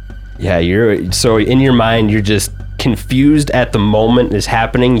 Yeah, so in your mind, you're just confused at the moment is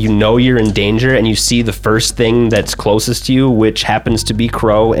happening. You know you're in danger, and you see the first thing that's closest to you, which happens to be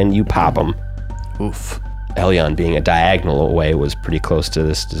Crow, and you pop him. Oof. Elion, being a diagonal away, was pretty close to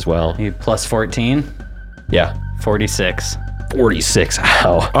this as well. You plus 14, Yeah, 46. 46.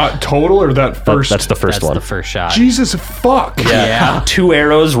 Ow. Total or that first? That's the first That's one. the first shot. Jesus fuck. Yeah. 2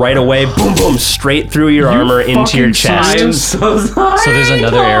 arrows right away, boom, boom, straight through your armor into your fucking chest. serious? I'm so sorry. So there's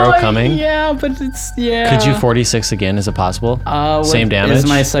another arrow coming? Yeah, but it's Could you 46 again? Is it possible? Same damage? Is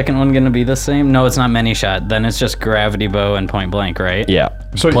my second one gonna be the same? No, it's not many shot. Then it's just gravity bow and point blank, right? Yeah,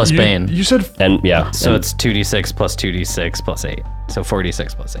 So Plus Bane. You said and yeah, So and- it's 2d6 plus 2d6 plus 8. So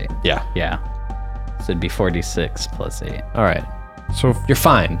 46 plus 8. yeah. Yeah. So it'd be 46 plus 8. All right. so. You're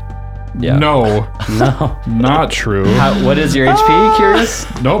fine. Yeah. No, No. not true. What is your HP? Curious?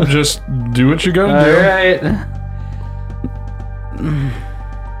 Nope. Just do what you gotta All do. right.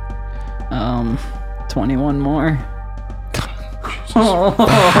 21 more. Crow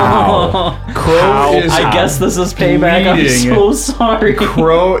I is guess this is payback. I'm bleeding. so sorry.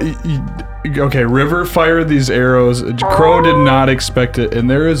 Crow. Okay, River fired these arrows. Crow did not expect it, and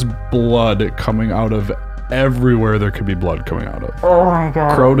there is blood coming out of everywhere there could be blood coming out of. Oh my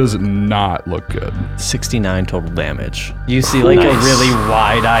god. Crow does not look good. 69 total damage. You see like a really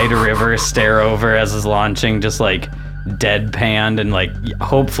wide-eyed River stare over as is launching, just like deadpanned, and like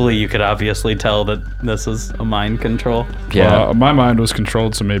hopefully you could obviously tell that this is a mind control. Yeah. My mind was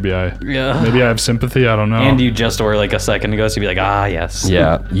controlled, so maybe I have sympathy. I don't know. And you just were like a second ago, so you'd be like, ah, yes.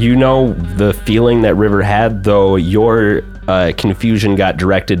 Yeah. You know the feeling that River had, though your confusion got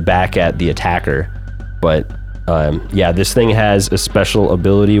directed back at the attacker. But yeah, this thing has a special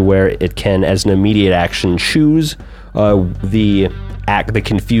ability where it can, as an immediate action, choose the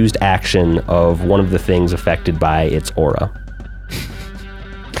confused action of one of the things affected by its aura.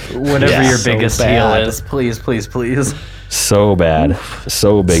 Whatever your so biggest bad. heal is, please, please, please. So bad.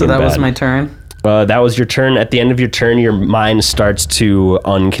 So big So and that bad. was my turn. That was your turn. At the end of your turn, your mind starts to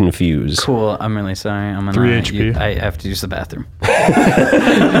unconfuse. Cool. I'm really sorry. I'm gonna 3 HP. I have to use the bathroom.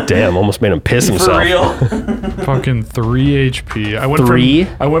 Damn, almost made him piss himself. For real. Fucking 3 HP. I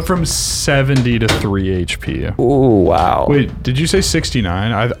went from 70 to 3 HP. Ooh, wow. Wait, did you say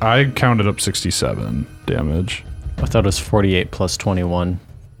 69? I counted up 67 damage. I thought it was 48 plus 21.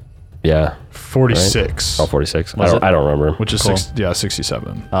 Yeah. 46. Oh, 46. Was it? I don't remember. Which is Cool.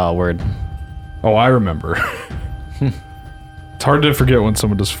 67. Word. Oh, I remember. It's hard to forget when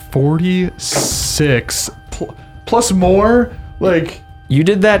someone does 46 plus more. Like, You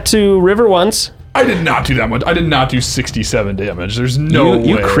did that to River once. I did not do that much. I did not do 67 damage. There's no way.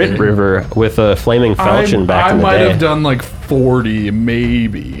 You crit River with a flaming falchion back in the day. I might have done like 40,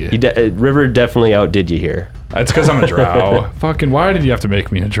 maybe. River definitely outdid you here. That's because I'm a drow. Fucking, why did you have to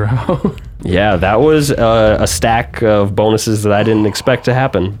make me a drow? Yeah, that was a stack of bonuses that I didn't expect to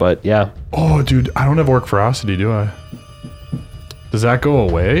happen, but yeah. Oh, dude, I don't have orc ferocity, do I? Does that go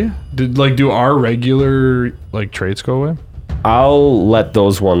away? Do our regular traits go away? I'll let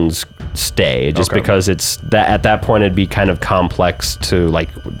those ones stay just Okay. because it's that at that point it'd be kind of complex to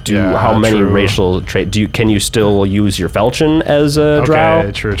do Yeah, how many true. racial trait can you still use your falchion as a drow?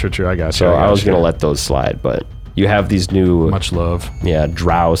 Okay, true. I got you. So I was gonna let those slide, but you have these new Much love.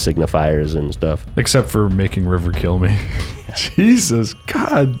 drow signifiers and stuff. Except for making River kill me. Jesus,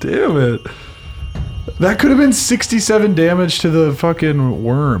 god damn it. That could have been 67 damage to the fucking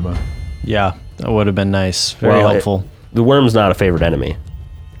worm. Yeah, that would have been nice. Very Well, helpful. The worm's not a favorite enemy.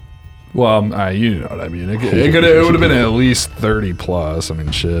 Well, you know what I mean. It would have been at least 30 plus. I mean,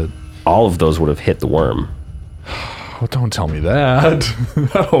 shit. All of those would have hit the worm. Oh, don't tell me that.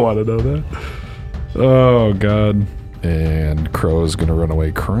 I don't want to know that. Oh, God. And Crow's going to run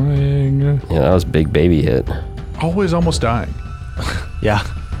away crying. Yeah, that was a big baby hit. Always almost dying. Yeah.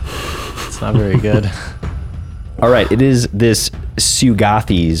 It's not very good. All right, it is this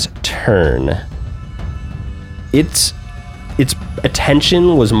Sugathi's turn. Its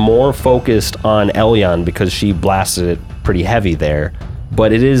attention was more focused on Elyon because she blasted it pretty heavy there,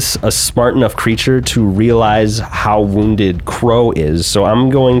 but it is a smart enough creature to realize how wounded Crow is, so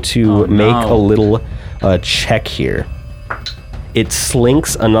I'm going to make a little check here. It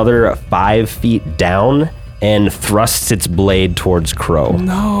slinks another 5 feet down and thrusts its blade towards Crow.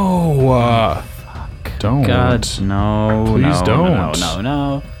 No. Don't. God, no. Please no, don't.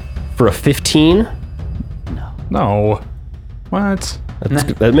 No. For a 15, No. What?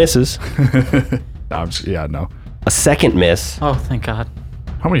 that misses. No, no. A second miss. Oh, thank God.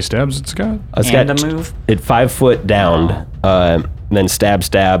 How many stabs it's got? It's And got a move? It 5 foot down, then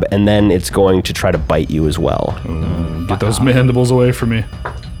stab, and then it's going to try to bite you as well. Get those mandibles away from me.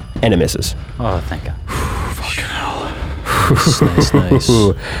 And it misses. Oh, thank God. Nice.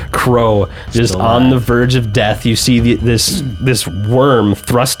 Ooh, Crow, just Still on alive. the verge of death. You see this worm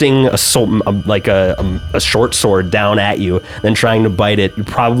thrusting a short sword down at you, then trying to bite it. You're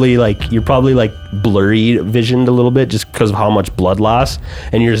probably blurry visioned a little bit just because of how much blood loss,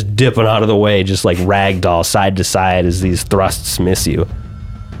 and you're just dipping out of the way, just like ragdoll side to side as these thrusts miss you.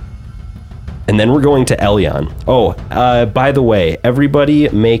 And then we're going to Elyon. Oh, by the way, everybody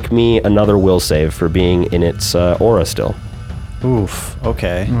make me another will save for being in its aura still. Oof.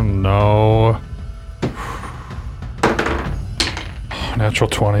 Okay. Oh, no. Natural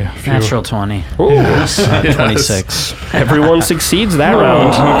 20. Phew. Natural 20. Ooh, Yes. 26. everyone succeeds that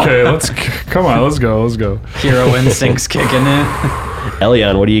round. Okay, come on, let's go. Hero instincts kicking in.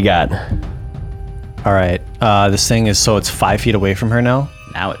 Elyon, what do you got? All right. This thing is so it's 5 feet away from her now.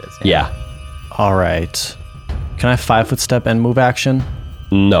 Now it is. Yeah. All right. Can I 5 foot step and move action?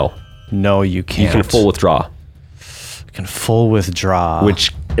 No. No, you You can't. can full withdraw, You can full withdraw.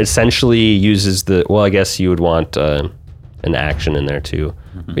 which essentially uses I guess you would want an action in there too.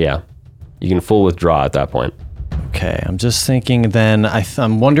 But yeah. You can full withdraw at that point. Okay, I'm just thinking then,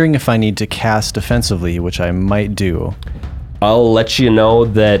 I'm wondering if I need to cast defensively, which I might do. I'll let you know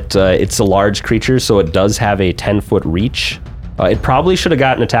that it's a large creature, so it does have a 10-foot reach. It probably should have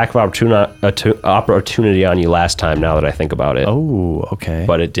gotten attack of opportunity on you last time, now that I think about it. Oh, okay.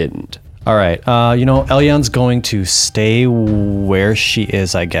 But it didn't. All right, Elion's going to stay where she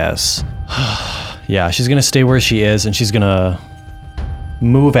is, I guess. Yeah, she's going to stay where she is, and she's going to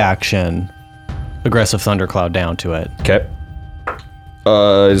move action, aggressive thundercloud down to it. Okay.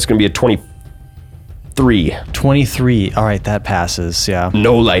 It's going to be a 23. 23. All right, that passes. Yeah.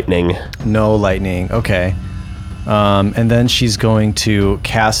 No lightning. No lightning. Okay. And then she's going to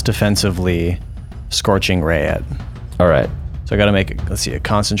cast defensively, Scorching Ray it. All right. So I got to make a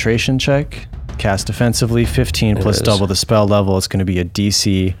concentration check. Cast defensively, 15 plus double the spell level. It's going to be a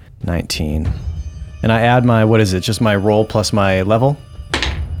DC 19. And I add my, just my roll plus my level?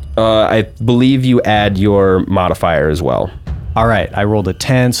 I believe you add your modifier as well. All right, I rolled a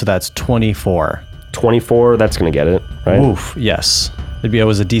 10, so that's 24. 24, that's going to get it, right? Oof, yes. It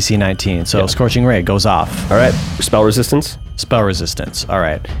was a DC 19, so Scorching Ray goes off. All right, spell resistance? Spell resistance, all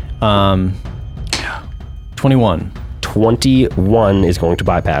right. 21. 21 is going to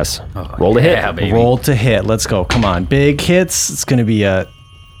bypass. Roll to hit. Baby. Roll to hit, let's go, come on. Big hits, it's going to be a...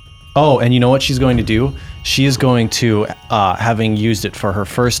 Oh, and you know what she's going to do? She is going to, having used it for her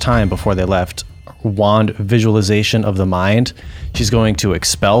first time before they left, wand visualization of the mind. She's going to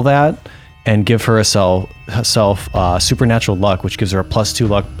expel that and give herself supernatural luck, which gives her a +2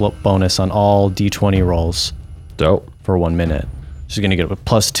 luck bonus on all D20 rolls. Dope. For 1 minute. She's going to get a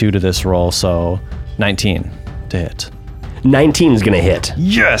 +2 to this roll, so 19 to hit. 19 is going to hit.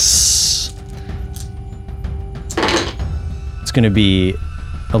 Yes! It's going to be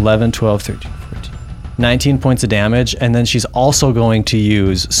 11, 12, 13, 14, 19 points of damage, and then she's also going to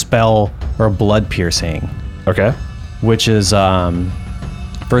use spell or blood piercing. Okay. Which is,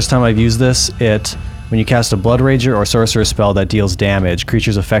 first time I've used this, when you cast a Blood Rager or Sorcerer spell that deals damage,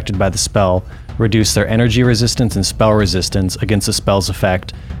 creatures affected by the spell reduce their energy resistance and spell resistance against the spell's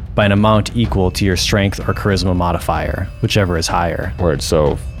effect by an amount equal to your strength or charisma modifier, whichever is higher. Word,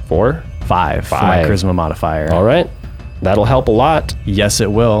 so 4? 5 for my charisma modifier. All right. That'll help a lot. Yes,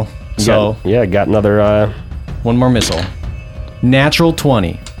 it will. Got another... one more missile. Natural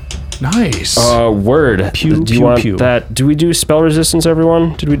 20. Nice. Word. Pew, do you pew, want pew. that? Do we do spell resistance,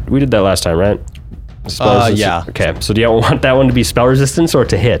 everyone? We did that last time, right? Spell resistance? Yeah. Okay, so do you want that one to be spell resistance or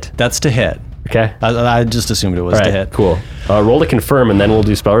to hit? That's to hit. Okay. I just assumed it was All right, to hit. Cool. Roll to confirm, and then we'll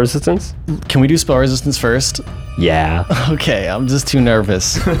do spell resistance? Can we do spell resistance first? Yeah. Okay, I'm just too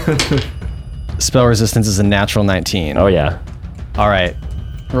nervous. Spell resistance is a natural 19. Oh, yeah. All right.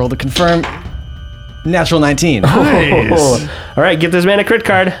 Roll to confirm. Natural 19. Nice. All right, give this man a crit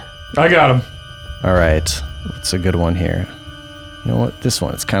card. I got him. All right. It's a good one here. You know what? This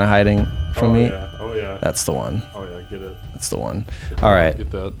one, it's kind of hiding from me. Yeah. Oh, yeah. That's the one. Oh, yeah. Get it. That's the one. All right.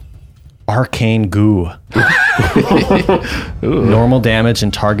 Get that. Arcane Goo. Normal damage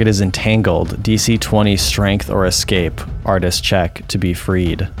and target is entangled. DC 20 strength or escape. Artist check to be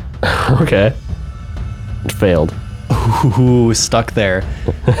freed. Okay. It failed. Ooh, stuck there.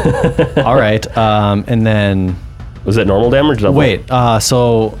 All right. And then... Was that normal damage? Double? Wait,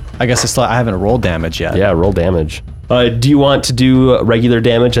 so I guess I haven't rolled damage yet. Yeah, roll damage. Do you want to do regular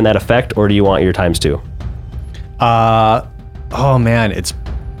damage in that effect, or do you want your ×2? Oh man,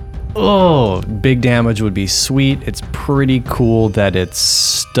 big damage would be sweet. It's pretty cool that it's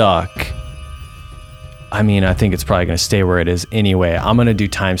stuck. I mean, I think it's probably going to stay where it is anyway. I'm going to do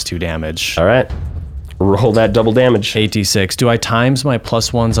 ×2 damage. All right. Roll that double damage. 8d6. Do I times my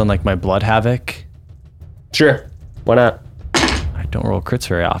 +1s on like my Blood Havoc? Sure. Why not? I don't roll crits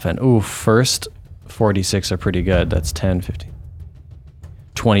very often. Ooh, first 4d6 are pretty good. That's 10, 15.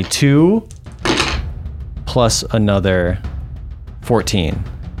 22 plus another 14.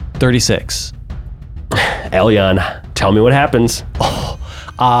 36. Elion, tell me what happens.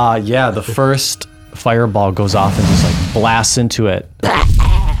 Yeah, the first fireball goes off and just like blasts into it.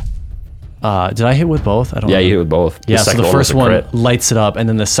 Did I hit with both? I don't know. Yeah, you hit with both. Yeah, so the first one crit. lights it up, and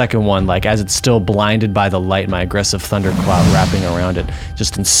then the second one, like as it's still blinded by the light, my aggressive thundercloud wrapping around it,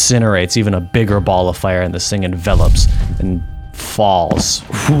 just incinerates even a bigger ball of fire, and this thing envelops and falls,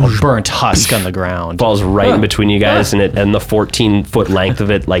 a burnt husk on the ground. Falls right in between you guys, and the 14-foot length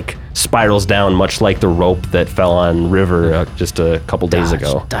of it like spirals down, much like the rope that fell on River just a couple days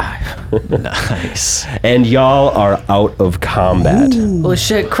ago. Nice. And y'all are out of combat. Oh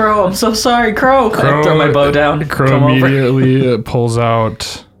shit, Crow! I'm so sorry, Crow. I throw my bow down. Crow come over. immediately pulls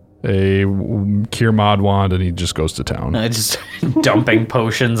out a cure mod wand, and he just goes to town. Just dumping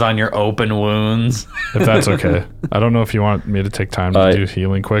potions on your open wounds. If that's okay. I don't know if you want me to take time to do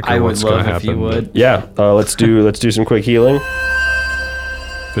healing quick or I would what's going love to if happen. you would. Yeah, let's do some quick healing.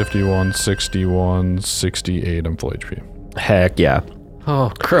 51, 61, 68. I'm full HP. Heck yeah.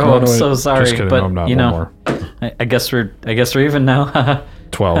 Oh, Crow, I'm so sorry, Just kidding. but No, I'm not. you One know, more. I guess we're even now.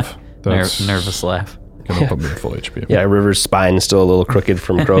 12. That's Nervous laugh. gonna put me at full HP. Yeah, River's spine's still a little crooked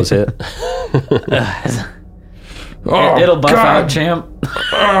from Crow's hit. It'll buff out, champ.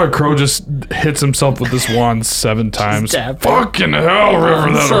 Crow just hits himself with this wand 7 times. stab him. Fucking hell,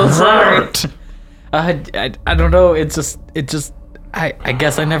 River, that so hurt. I don't know. It just. I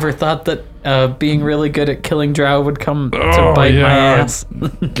guess I never thought that being really good at killing drow would come to bite my ass.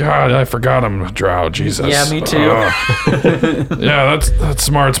 God, I forgot I'm a drow. Jesus. Yeah, me too. Yeah, that's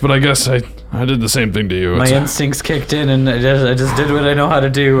smarts, but I guess I did the same thing to you. My instincts kicked in, and I just did what I know how to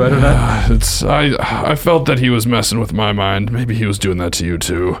do. I don't know. I felt that he was messing with my mind. Maybe he was doing that to you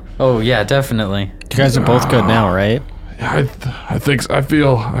too. Oh yeah, definitely. You guys are both good now, right? Yeah, I think I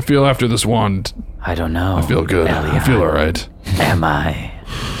feel after this wand, I don't know. I feel good. I Elliot. feel all right. Am I?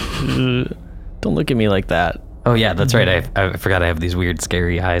 Don't look at me like that. Oh yeah, that's right. I forgot I have these weird,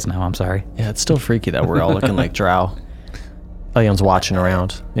 scary eyes now. I'm sorry. Yeah, it's still freaky that we're all looking like drow. Elion's watching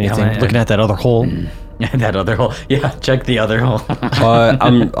around. Anything? Yeah, looking at that other hole. That other hole. Yeah, check the other hole.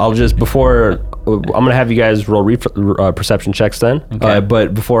 I'm gonna have you guys roll perception checks then. Okay.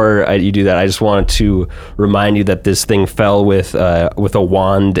 But before you do that, I just wanted to remind you that this thing fell with a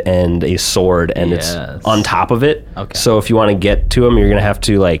wand and a sword, and Yes. it's on top of it. Okay. So if you want to get to him, you're gonna have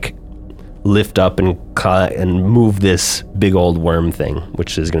to like lift up and move this big old worm thing,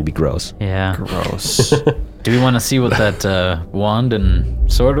 which is gonna be gross. Yeah. Gross. Do we want to see what that wand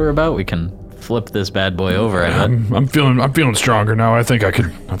and sword are about? We can flip this bad boy over. I bet. I'm feeling stronger now. I think I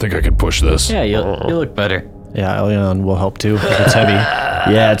could push this. Yeah, you look better. Yeah, Elion will help too if it's heavy.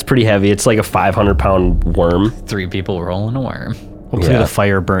 Yeah, it's pretty heavy. It's like a 500-pound worm. 3 people rolling a worm. Hopefully Yeah. the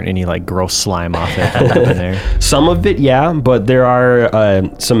fire burnt any like gross slime off it in there. Some of it, yeah, but there are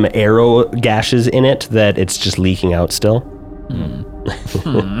some arrow gashes in it that it's just leaking out still.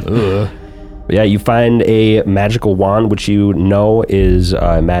 Yeah, you find a magical wand, which you know is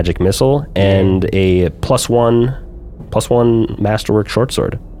a magic missile, and a +1 masterwork short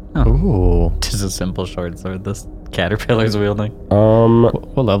sword. Ooh. Just a simple short sword this caterpillar's wielding.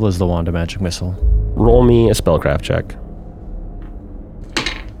 What level is the wand of magic missile? Roll me a spellcraft check.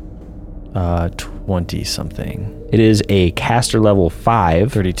 20 something. It is a caster level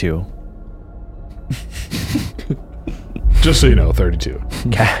 5. 32. Just so you know, 32.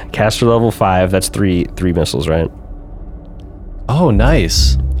 Caster level 5. That's three missiles, right? Oh,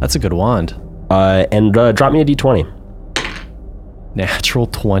 nice. That's a good wand. And drop me a d20. Natural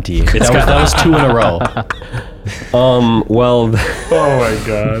 20. That was 2 in a row. Well, Oh my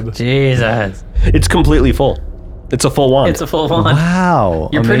god. Jesus. it's completely full. It's a full wand. It's a full wand. Wow.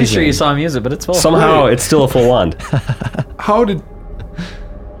 You're pretty sure you amazing. saw him use it, but it's full. Somehow, it's still a full wand. How did?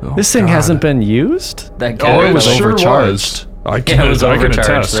 This thing hasn't been used? That Oh, caterpillar it sure overcharged. was. I Yeah, can, it was I can overcharged.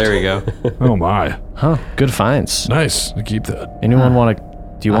 attest. There we go. Oh my. Huh. Good finds. Nice. I keep that. Anyone want to...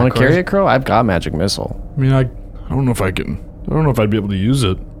 Do you want to course. carry it, Crow? I've got magic missile. I mean, I don't know if I can. I don't know if I'd be able to use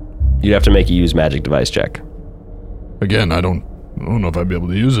it. You'd have to make a use magic device check. Again, I don't know if I'd be able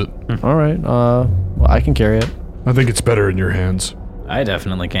to use it. All right. Well, I can carry it. I think it's better in your hands. I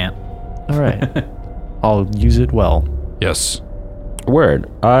definitely can't. All right. I'll use it well. Yes. Word.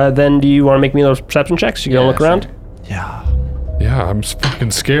 Then do you want to make me those perception checks? You gonna look around? Yeah. Yeah, I'm fucking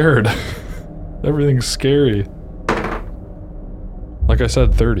scared. Everything's scary. Like I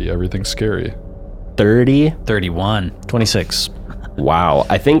said, 30. Everything's scary. 30. 31. 26. Wow.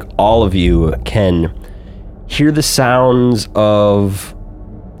 I think all of you can hear the sounds of...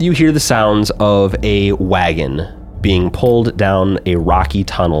 You hear the sounds of a wagon being pulled down a rocky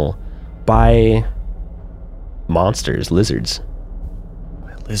tunnel by monsters, lizards.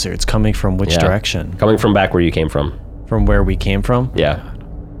 Lizards coming from which Yeah. direction? Coming from back where you came from. From where we came from? Yeah.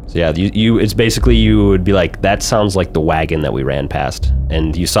 So yeah, you it's basically you would be like, that sounds like the wagon that we ran past,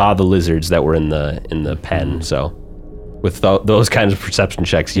 and you saw the lizards that were in the pen. So with those kinds of perception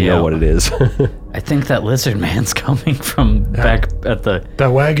checks, you know what it is. I think that lizard man's coming from back at the...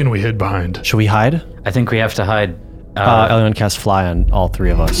 That wagon we hid behind. Should we hide? I think we have to hide. Elion cast fly on all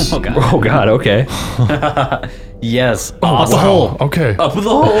 3 of us. Oh, God. Oh God. Okay. Yes. Oh, wow. Okay. Up the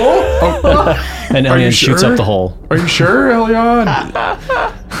hole. And Are you Elion shoots sure? up the hole. Are you sure, Elion?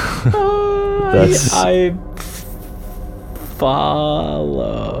 That's I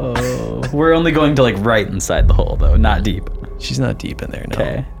follow. We're only going to like right inside the hole though, not deep. She's not deep in there, no.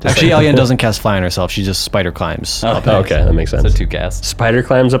 Okay. Actually, Elian doesn't cast fly on herself. She just spider climbs. up it. Okay, that makes sense. So 2 casts. Spider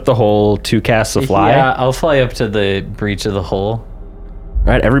climbs up the hole, 2 casts of fly. Yeah, I'll fly up to the breach of the hole. All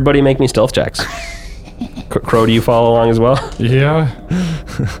right, everybody make me stealth checks. Crow, do you follow along as well? Yeah.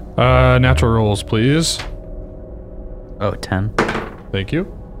 Natural rolls, please. Oh, 10. Thank you.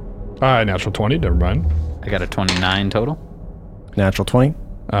 Natural 20, never mind. I got a 29 total. Natural 20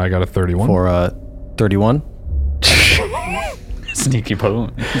 I got a 31. for 31. Sneaky poo.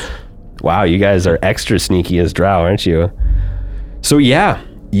 Wow, you guys are extra sneaky as drow, aren't you? So yeah,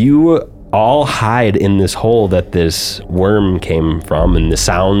 you all hide in this hole that this worm came from, and the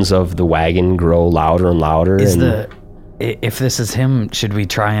sounds of the wagon grow louder and louder. If this is him, should we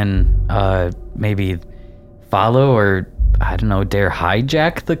try and maybe follow or, I don't know, dare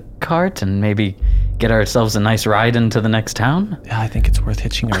hijack the cart and maybe get ourselves a nice ride into the next town? Yeah, I think it's worth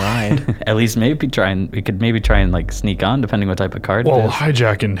hitching a ride. At least we could maybe try and like sneak on, depending what type of cart it Well, is.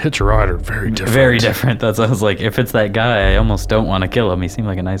 hijack and hitch a ride are very different. Very different. That's what I was like, if it's that guy, I almost don't want to kill him. He seemed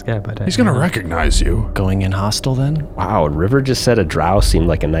like a nice guy, but He's gonna recognize you. Going in hostile then? Wow, River just said a drow seemed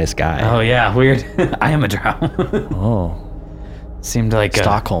like a nice guy. Oh yeah, weird. I am a drow. Oh, Seemed like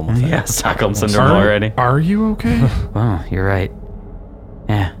Stockholm effect. Yeah, Stockholm syndrome already. Are you okay? Oh, you're right.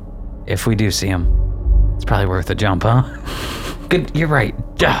 Yeah, if we do see him, it's probably worth a jump, huh? Good, you're right.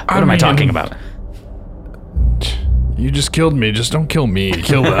 What am I talking about? You just killed me. Just don't kill me.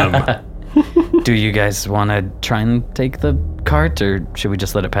 Kill them. Do you guys want to try and take the cart, or should we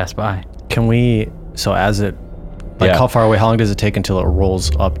just let it pass by? Can we, so as it, like Yeah. how far away, how long does it take until it rolls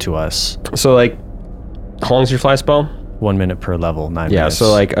up to us? So like, how long's your fly spell? 1 minute per level, 9 Yeah, minutes.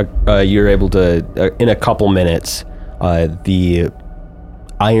 so like you're able to, in a couple minutes, the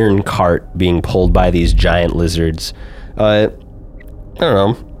iron cart being pulled by these giant lizards. I don't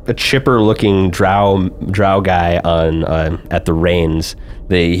know, a chipper-looking drow guy on at the reins.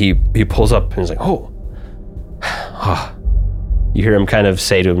 He pulls up and he's like, oh. You hear him kind of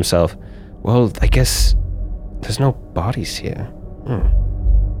say to himself, well, I guess there's no bodies here.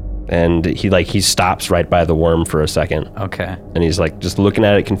 And he stops right by the worm for a second. Okay. And he's like just looking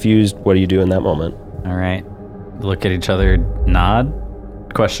at it confused. What do you do in that moment? All right. Look at each other, nod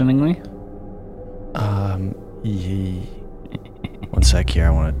questioningly. One sec here, I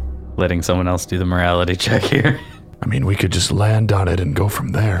want to... Letting someone else do the morality check here. I mean, we could just land on it and go from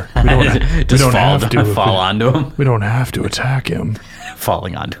there. We don't, Just we don't fall onto him. We don't have to attack him.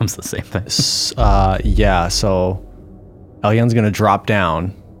 Falling onto him's the same thing. yeah, so Elian's going to drop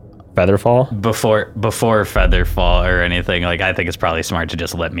down. Featherfall? Before Featherfall or anything, like I think it's probably smart to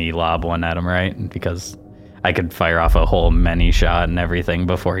just let me lob one at him, right? Because I could fire off a whole many shot and everything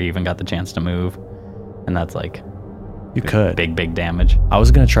before he even got the chance to move. And that's like You could. big damage. I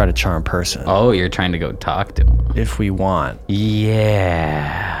was going to try to charm person. Oh, you're trying to go talk to him. If we want.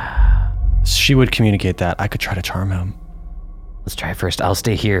 Yeah. She would communicate that. I could try to charm him. Let's try it first. I'll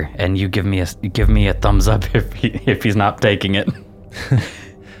stay here and you give me a thumbs up if he's not taking it.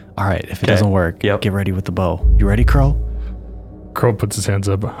 All right, if it doesn't work, get ready with the bow. You ready, Crow? Crow puts his hands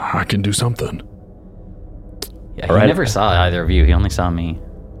up. I can do something. Yeah, he never saw either of you. He only saw me.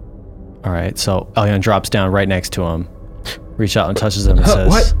 All right, so Elian drops down right next to him, reach out and touches him and says,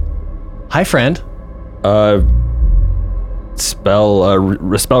 what? Hi, friend. Spell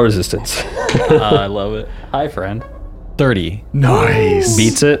resistance. I love it. Hi, friend. 30. Nice.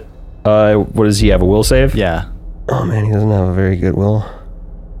 Beats it. What does he have, a will save? Yeah. Oh man, he doesn't have a very good will.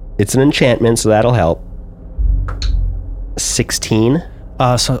 It's an enchantment, so that'll help. 16.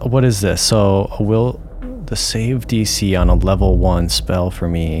 So what is this? So the save DC on a level 1 spell for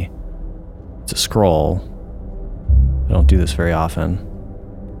me, it's a scroll. I don't do this very often.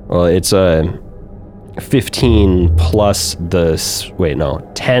 Well, it's a 15 plus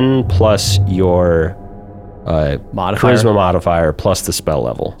 10 plus your Modifier? charisma modifier plus the spell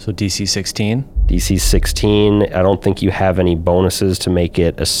level. So DC 16. DC 16. I don't think you have any bonuses to make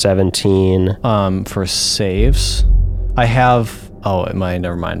it a 17. For saves, I have.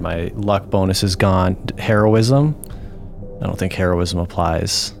 Never mind. My luck bonus is gone. Heroism. I don't think heroism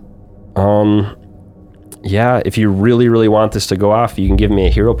applies. Yeah, if you really, really want this to go off, you can give me a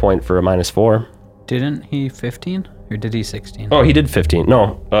hero point for a -4. Didn't he 15 or did he 16? Oh, he did 15.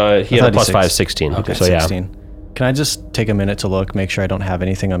 No, he had a plus 5, 16. Okay, so 16. Can I just take a minute to look, make sure I don't have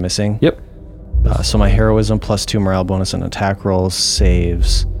anything I'm missing? Yep. So my heroism plus 2 morale bonus and attack rolls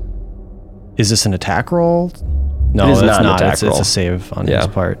saves. Is this an attack roll? No, It is it's not an not. attack It's roll. a save on his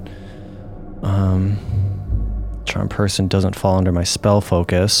part. Charm person doesn't fall under my spell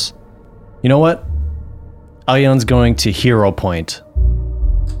focus. You know what? Alion's going to hero point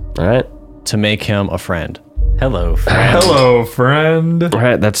All right. to make him a friend. Hello, friend. Hello, friend. All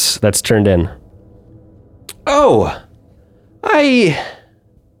right, that's turned in. Oh, I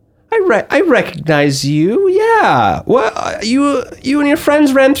recognize you. Yeah. Well, you and your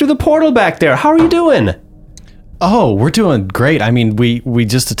friends ran through the portal back there. How are you doing? Oh, we're doing great. I mean, we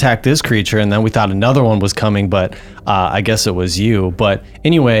just attacked this creature, and then we thought another one was coming, but I guess it was you. But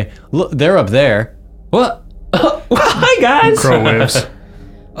anyway, look, they're up there. What? Hi, guys. Crow waves.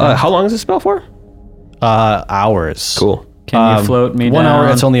 How long is this spell for? Hours. Cool. Can you float me 1 down?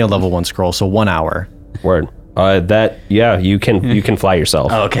 hour. It's only a level 1 scroll, so 1 hour. Word. You can fly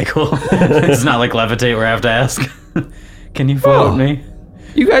yourself. Oh, okay, cool. It's not like levitate where I have to ask. Can you float me?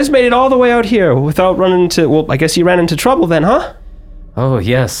 You guys made it all the way out here without running into... Well, I guess you ran into trouble then, huh? Oh,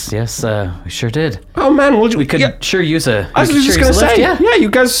 yes, we sure did. Oh, man. We could sure use a... I was just going to say, yeah. you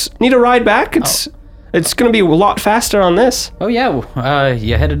guys need a ride back. It's going to be a lot faster on this. Oh, yeah,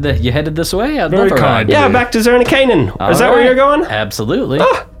 you headed this way? I'd Very love a ride. kind. Yeah, back to Zernikanen. Is that where Alright. you're going? Absolutely.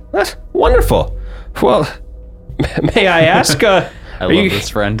 Oh, that's wonderful. Well, may I ask, I love you, this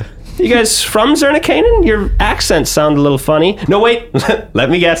friend. you guys from Zernikanen? Your accents sound a little funny. No, wait. Let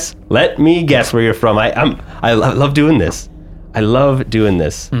me guess. Let me guess where you're from. I love doing this. I love doing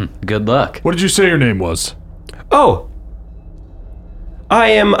this. Good luck. What did you say your name was? Oh, I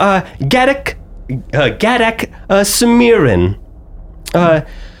am Gadek Samirin,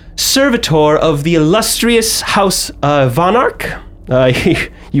 servitor of the illustrious House Von Ark.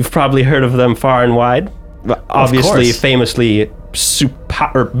 You've probably heard of them far and wide. Obviously, course. famously,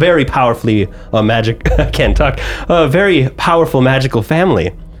 very powerfully magic. I can't talk. Very powerful magical family.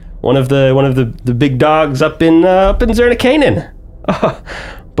 One of the big dogs up in Zernikanen.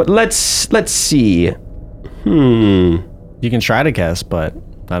 But let's see. You can try to guess, but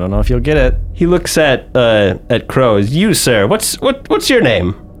I don't know if you'll get it. He looks at Crows. You, sir. What's your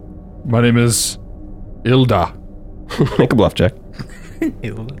name? My name is Ilda. Make a bluff check.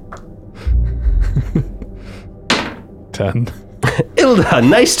 10. Ilda,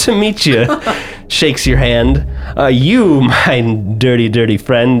 nice to meet you. Shakes your hand. You, my dirty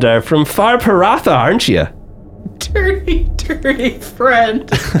friend, are from Far Paratha, aren't you? Dirty friend.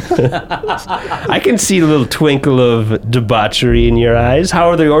 I can see a little twinkle of debauchery in your eyes. How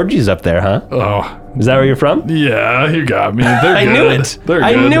are the orgies up there, huh? Oh, Is that where you're from? yeah, you got me. They're I good. knew it. They're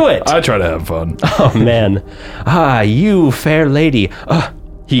I good. knew it. I try to have fun. Oh man. You fair lady.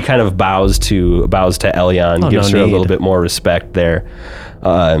 He kind of bows to Elyon, gives no her a need. little bit more respect there.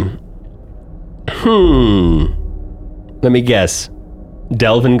 Let me guess.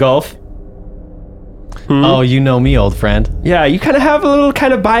 Delvin Golf? Oh, you know me, old friend. Yeah, you kind of have a little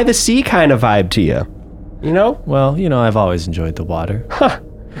kind of by the sea kind of vibe to you. You know? Well, I've always enjoyed the water.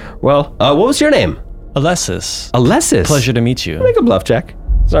 Well, what was your name? Alessis. Alessis. Pleasure to meet you. Make a bluff check.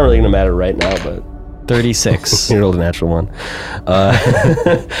 It's not really going to matter right now, but 36. you rolled a natural one.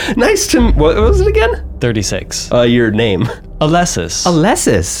 Nice to... What was it again? 36. Your name. Alessis.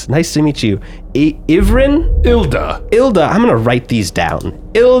 Alessis. Nice to meet you. Ivrin? Ilda. Ilda. I'm going to write these down.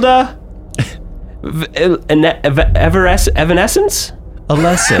 Ilda... Evanescence?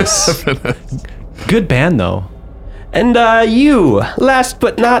 Alessis. Good band, though. And you, last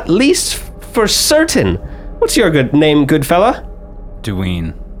but not least, for certain. What's your good name, good fella?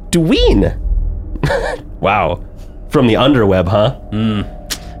 Dwayne. Dwayne. Wow. From the underweb, huh?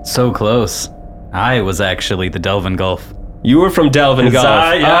 So close. I was actually the Delvin Golf. You were from Delvin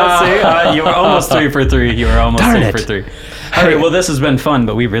Golf. You were almost 3 for 3. You were almost Darn 3 it. for 3. All right, well, this has been fun,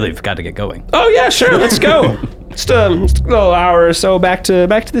 but we really have got to get going. Oh yeah, sure. Let's go. Just a little hour or so back to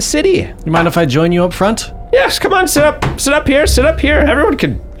the city. You mind if I join you up front? Yes, come on, sit up here. Everyone we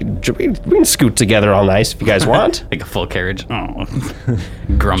can scoot together all nice if you guys want. Like a full carriage. Oh.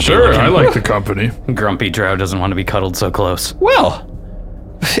 Grumpy. Sure, looking. I like the company. Grumpy Drow doesn't want to be cuddled so close. Well,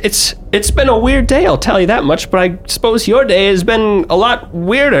 it's been a weird day, I'll tell you that much, but I suppose your day has been a lot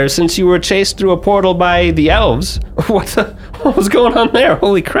weirder since you were chased through a portal by the elves. What was going on there?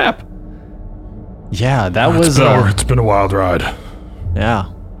 Holy crap. Yeah, that was... It's been a wild ride. yeah.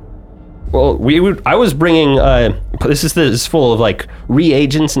 Well, I was bringing, this is full of like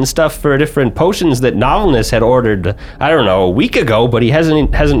reagents and stuff for different potions that Novelness had ordered, I don't know, a week ago, but he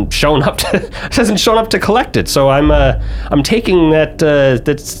hasn't shown up to collect it. So I'm taking that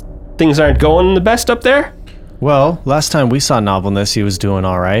things aren't going the best up there. Well, last time we saw Novelness, he was doing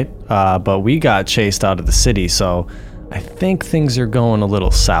all right, but we got chased out of the city, so I think things are going a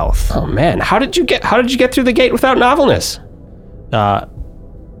little south. Oh man, how did you get through the gate without Novelness?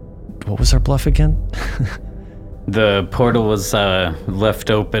 What was our bluff again? The portal was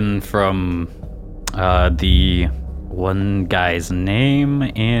left open from the one guy's name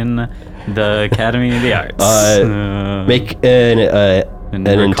in the Academy of the Arts? Make an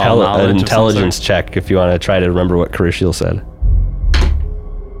recall knowledge of some intelligence sort? check if you want to try to remember what Carishiel said.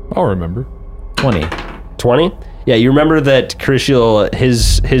 I'll remember. 20. 20? Yeah, you remember that Carishiel,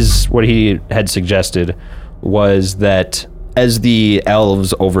 his what he had suggested was that as the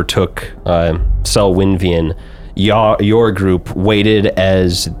elves overtook Selwynvian, your group waited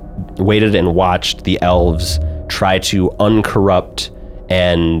and watched the elves try to uncorrupt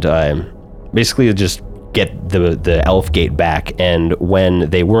and basically just get the elf gate back. And when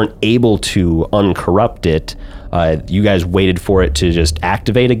they weren't able to uncorrupt it, you guys waited for it to just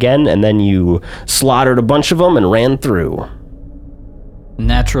activate again, and then you slaughtered a bunch of them and ran through.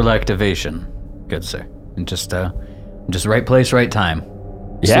 Natural activation. Good, sir. And just right place, right time.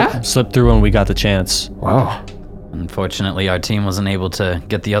 Yeah? Slipped through when we got the chance. Wow. Unfortunately, our team wasn't able to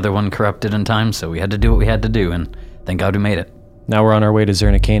get the other one corrupted in time, so we had to do what we had to do, and thank God we made it. Now we're on our way to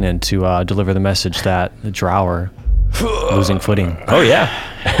Zernikanen to deliver the message that the Drow are losing footing. Oh, yeah.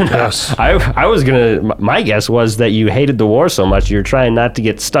 Yes. I was my guess was that you hated the war so much you're trying not to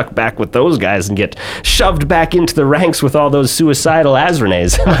get stuck back with those guys and get shoved back into the ranks with all those suicidal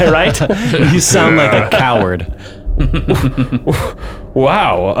Azranes. Am I right? You sound like a coward.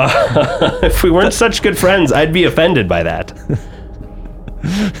 Wow. If we weren't such good friends, I'd be offended by that.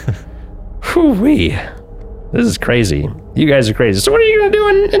 Whew-wee. This is crazy. You guys are crazy. So what are you going to do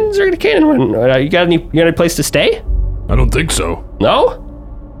in Zernikanen? You got any place to stay? I don't think so. No?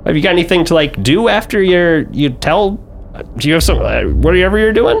 Have you got anything to do after you tell? Do you have some whatever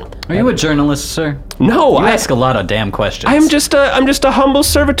you're doing? Are you a journalist, sir? No, You ask a lot of damn questions. I'm just a humble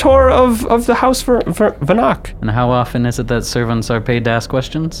servitor of the House Vanok. And how often is it that servants are paid to ask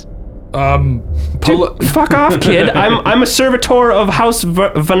questions? Dude, fuck off, kid. I'm a servitor of House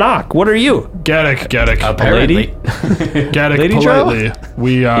Vanok. What are you? Gaddock. Apparently. Gaddock, Lady politely.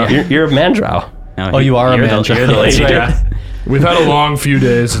 We You're a mandrow. No, you are a you're man. You're the lady. That's right. we've had a long few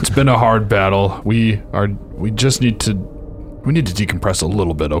days. It's been a hard battle. We just need to decompress a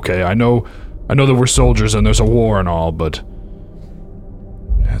little bit, okay? I know that we're soldiers and there's a war and all, but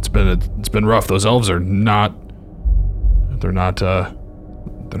it's been rough. Those elves are not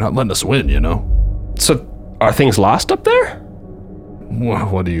letting us win, you know? So, are things lost up there?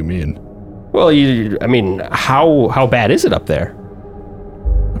 What do you mean? Well, how bad is it up there?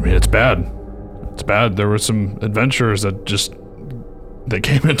 I mean, it's bad. It's bad. There were some adventurers that they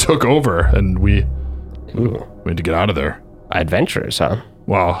came and took over, and we had to get out of there. Adventurers, huh?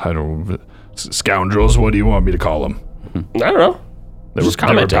 Well, I don't... Scoundrels, what do you want me to call them? I don't know. They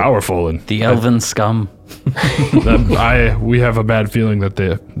were powerful, and The elven scum. we have a bad feeling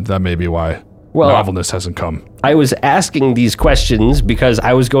that may be why novelness hasn't come. I was asking these questions because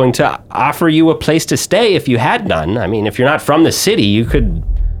I was going to offer you a place to stay if you had none. I mean, if you're not from the city, you could...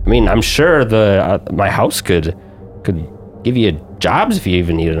 I'm sure my house could give you jobs if you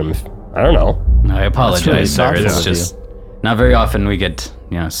even needed them. I don't know. I apologize, really sir. thoughtful It's of just not very often we get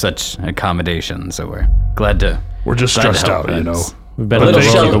such accommodations, so we're glad to. We're just glad to stressed help. out, you know? It's We've been a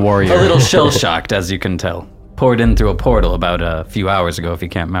little a the warrior. A little shell shocked, as you can tell. Poured in through a portal about a few hours ago, if you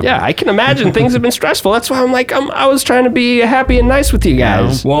can't remember. Yeah, I can imagine things have been stressful. That's why I was trying to be happy and nice with you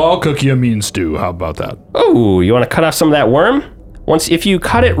guys. Well, I'll cook you a mean stew. How about that? Oh, you want to cut off some of that worm? If you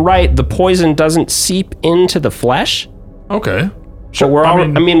cut it right, the poison doesn't seep into the flesh. Okay. So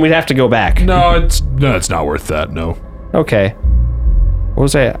we'd have to go back. No, it's not worth that. No. Okay. What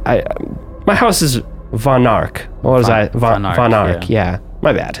was my house is Von Ark. What was I? Von Ark. Yeah.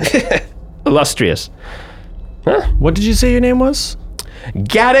 My bad. Illustrious. Huh? What did you say your name was?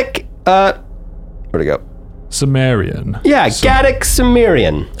 Gaddock. Where'd it go? Sumerian. Yeah, Gaddock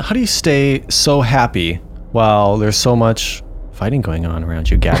Sumerian. How do you stay so happy while there's so much fighting going on around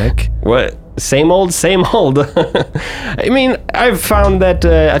you, Gaddock? What? Same old, same old. I've found that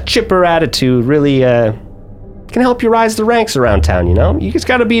a chipper attitude really can help you rise the ranks around town, you know? You just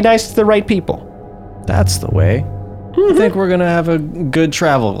gotta be nice to the right people. That's the way. I think we're gonna have a good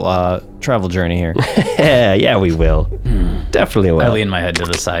travel journey here. Yeah, we will. Definitely will. I lean my head to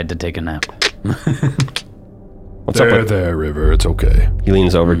the side to take a nap. What's up with there, River. It's okay. He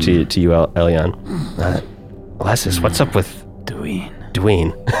leans over to you, Elion. Alessis, what's up with Dwayne.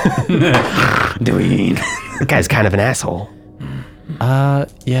 Dwayne? That guy's kind of an asshole.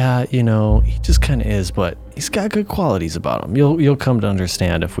 Yeah, he just kind of is, but he's got good qualities about him. You'll come to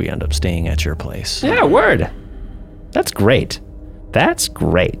understand if we end up staying at your place. Yeah, word. That's great. That's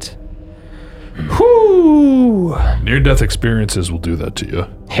great. Whoo! Near-death experiences will do that to you.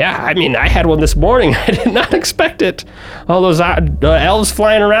 Yeah, I mean, I had one this morning. I did not expect it. All those elves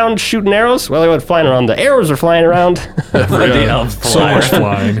flying around shooting arrows. Well, they weren't flying around. The arrows were flying around. The elves So much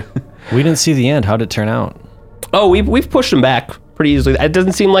flying. We didn't see the end. How'd it turn out? Oh, we've pushed them back pretty easily. It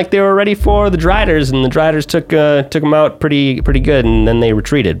doesn't seem like they were ready for the Driders, and the Driders took them out pretty good, and then they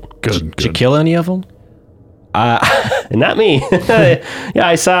retreated. Good. Did you kill any of them? Not me. Yeah,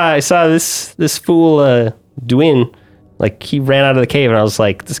 I saw this fool Duin. Like, he ran out of the cave, and I was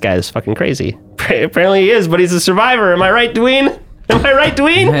like, this guy is fucking crazy. Apparently he is, but he's a survivor. Am I right, Duin? Am I right,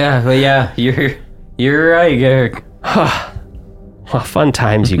 Duin? Yeah, well, yeah, you're right, Garrick. Well, fun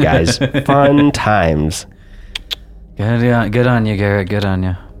times, you guys. Fun times. Good on you, Garrick. Good on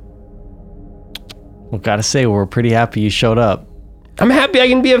you. Well, gotta say, we're pretty happy you showed up. I'm happy I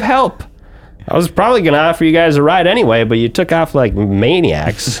can be of help. I was probably going to offer you guys a ride anyway, but you took off like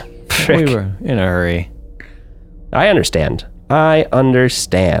maniacs. We were in a hurry. I understand. In a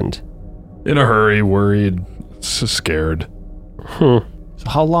hurry, worried, scared. So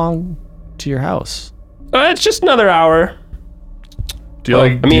how long to your house? It's just another hour. Do you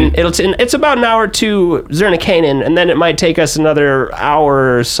like? I mean, it's about an hour to Zernikanen, and then it might take us another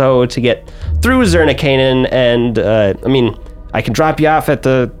hour or so to get through Zernikanen. And I mean, I can drop you off at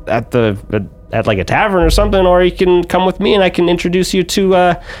like a tavern or something, or you can come with me and I can introduce you to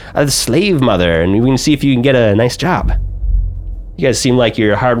a slave mother, and we can see if you can get a nice job. You guys seem like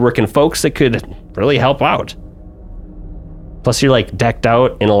you're hardworking folks that could really help out. Plus, you're like decked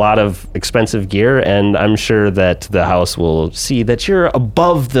out in a lot of expensive gear, and I'm sure that the house will see that you're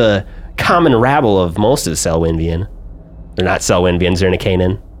above the common rabble of most of Selwynvian. They're not Selwynvian,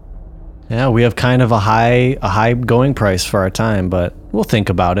 Zernikanen. Yeah, we have kind of a high going price for our time, but we'll think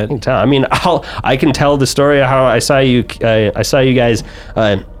about it. I mean, I can tell the story of how I saw you guys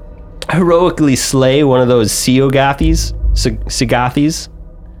heroically slay one of those Seogathes,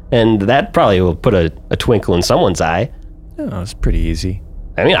 and that probably will put a twinkle in someone's eye. Oh, it's pretty easy.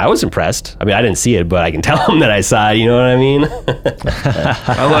 I mean, I was impressed. I mean, I didn't see it, but I can tell them that I saw it. You know what I mean?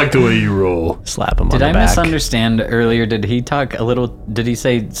 I like the way you roll. Slap him on Did the I back. misunderstand earlier? Did he talk a little? Did he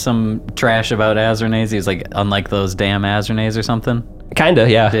say some trash about Azernays? He was like, unlike those damn Azernays or something?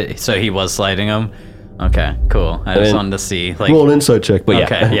 Kinda, yeah. So he was slighting them? Okay, cool. I just wanted to see. Like, Roll an insight check, but yeah.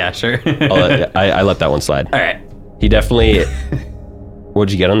 okay, yeah, sure. I let that one slide. All right. He definitely.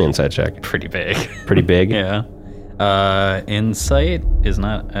 What'd you get on the inside check? Pretty big. Pretty big. Yeah. Insight is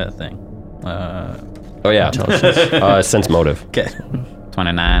not a thing. Oh yeah. Sense motive. Okay.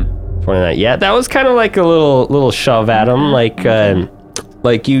 29. 29. Yeah, that was kind of like a little shove at him. Like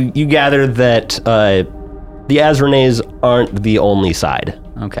you gather that the Azrenays aren't the only side.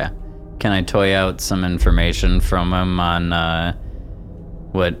 Okay. Can I toy out some information from him on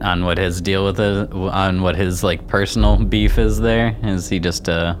what his deal with it, on what his like personal beef is there? Is he just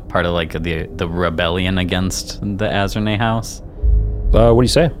part of like the rebellion against the Azernay house? What do you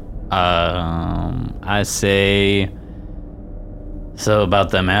say? I say. So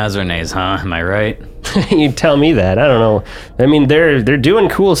about them Azernays, huh? Am I right? You tell me that. I don't know. I mean, they're doing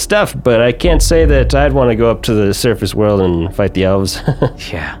cool stuff, but I can't say that I'd want to go up to the surface world and fight the elves.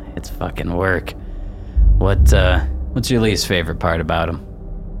 Yeah, it's fucking work. What's your least favorite part about them?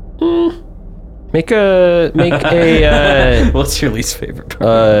 Make a What's your least favorite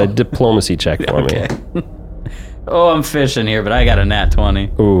part? diplomacy check for me. Oh, I'm fishing here, but I got a nat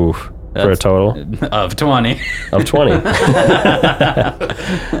 20. Ooh, for a total Of 20. of 20.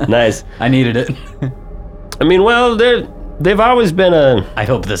 Nice. I needed it. I mean, well, they've always been I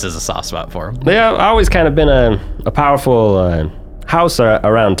hope this is a soft spot for him. they've always kind of been a powerful house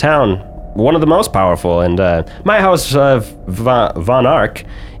around town. One of the most powerful, and my house, Von Ark,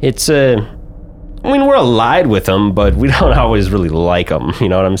 it's I mean, we're allied with them, but we don't always really like them. You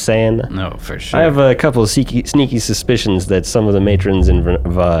know what I'm saying? No, for sure. I have a couple of sneaky suspicions that some of the matrons in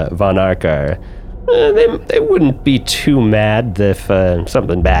Von Ark are. They wouldn't be too mad if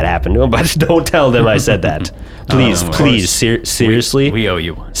something bad happened to them, but don't tell them I said that. Please, seriously. We owe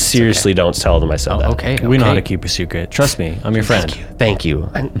you one. Seriously, don't tell them I said that. Okay. We know how to keep a secret. Trust me, I'm your friend. Thank you.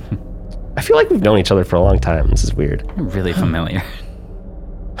 I feel like we've known each other for a long time. This is weird. Really familiar.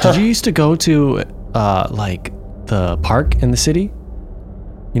 Did you used to go to like the park in the city?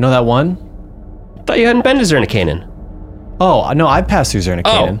 You know that one? Thought you hadn't been to Zernikanen. Oh no, I passed through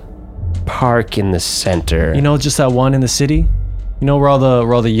Zernikanen. Park in the center. You know, just that one in the city. You know where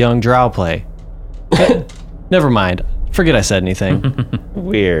all the young drow play. Never mind. Forget I said anything.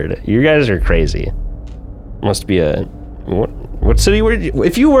 Weird. You guys are crazy. Must be a what city were you?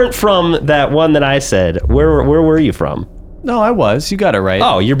 If you weren't from that one that I said, where were you from? No, I was. You got it right.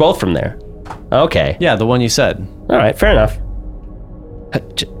 Oh, you're both from there. Okay. Yeah, the one you said. All right, fair enough.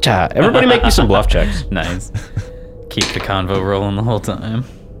 Everybody make me some bluff checks. Nice. Keep the convo rolling the whole time.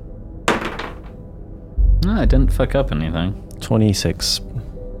 No, I didn't fuck up anything. 26.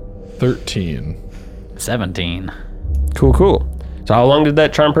 13. 17. Cool. So how long did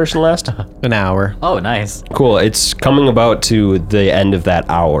that charm person last? An hour. Oh, nice. Cool. It's coming about to the end of that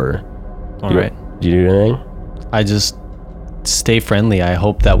hour. All right. Do you do anything? I just stay friendly. I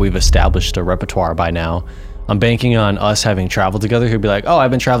hope that we've established a repertoire by now. I'm banking on us having traveled together. He'll be like, oh,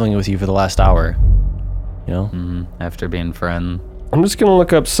 I've been traveling with you for the last hour. You know? After being friends. I'm just going to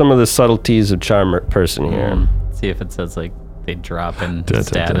look up some of the subtleties of charm person here. See if it says like they drop in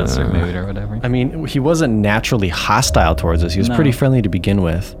status or mood or whatever. I mean, he wasn't naturally hostile towards us. He was pretty friendly to begin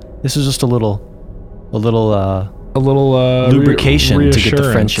with. This was just a little lubrication to get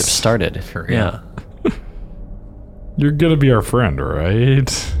the friendship started. For real. Yeah. You're gonna be our friend,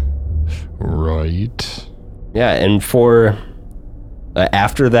 right? Right. Yeah, and for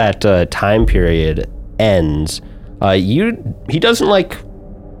after that time period ends, he doesn't like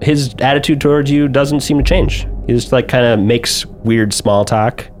his attitude towards you doesn't seem to change. He just like kind of makes weird small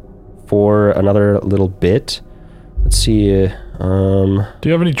talk for another little bit. Let's see. Do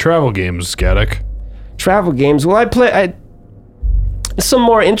you have any travel games, Gaddock? Travel games. Well, I play some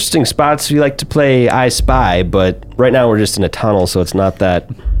more interesting spots. We like to play I Spy, but right now we're just in a tunnel, so it's not that.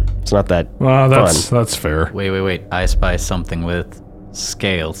 Well, that's fun. that's fair. Wait. I spy something with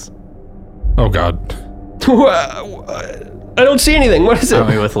scales. Oh God. I don't see anything. What is it?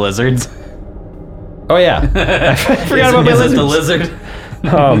 Aren't we with lizards? Oh yeah, I forgot about my Is it lizards. the lizard?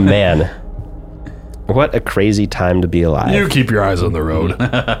 Oh man, what a crazy time to be alive. You keep your eyes on the road.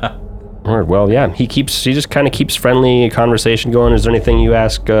 Word. Well, yeah, he just kind of keeps friendly conversation going. Is there anything you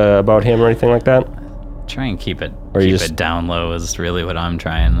ask about him or anything like that? Try and keep it Or you just- it down low is really what I'm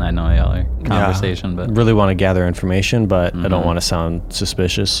trying. I know y'all are conversation, but Really want to gather information, but I don't want to sound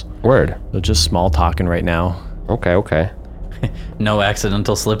suspicious. Word. So just small talking right now. Okay. no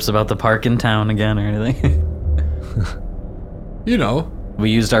accidental slips about the park in town again or anything. You know. We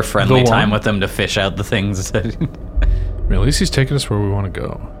used our friendly The time one- with them to fish out the things. I mean, at least he's taking us where we want to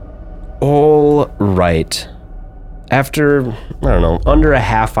go. All right. After, I don't know, under a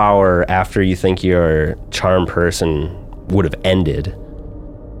half hour after you think your charm person would have ended,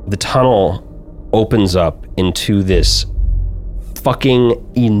 the tunnel opens up into this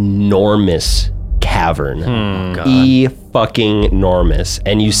fucking enormous cavern. Fucking enormous.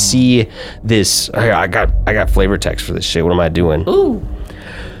 And you see this, I got flavor text for this shit. What am I doing? Ooh.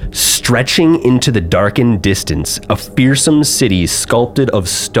 Stretching into the darkened distance, a fearsome city sculpted of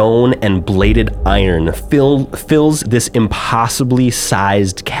stone and bladed iron fills this impossibly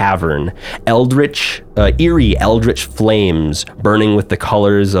sized cavern. Eerie eldritch flames burning with the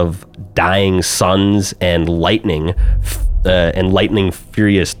colors of dying suns and lightning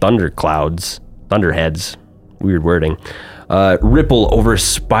furious thunderheads, weird wording, ripple over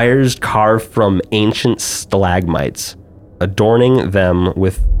spires carved from ancient stalagmites, adorning them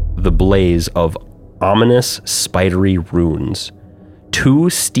with the blaze of ominous spidery runes. Two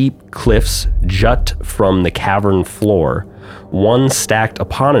steep cliffs jut from the cavern floor, one stacked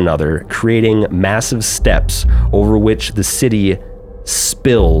upon another, creating massive steps over which the city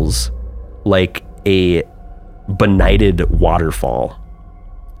spills like a benighted waterfall.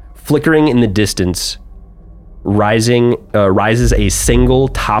 Flickering in the distance, rises a single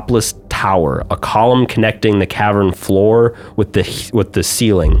topless tower, a column connecting the cavern floor with the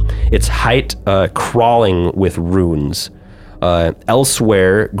ceiling, its height crawling with runes.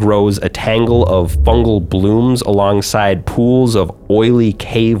 Elsewhere grows a tangle of fungal blooms alongside pools of oily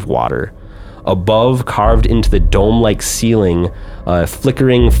cave water. Above, carved into the dome-like ceiling,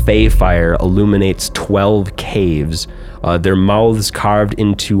 flickering fey fire illuminates 12 caves, their mouths carved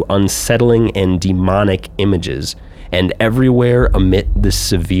into unsettling and demonic images. And everywhere amid the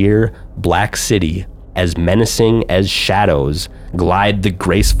severe black city, as menacing as shadows, glide the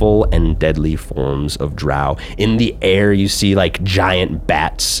graceful and deadly forms of drow. In the air, you see like giant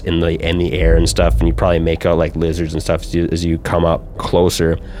bats in the air and stuff, and you probably make out like lizards and stuff as you come up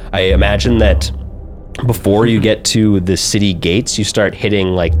closer. I imagine that before you get to the city gates, you start hitting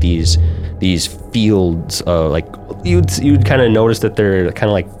like these fields. Like you'd kind of notice that they're kind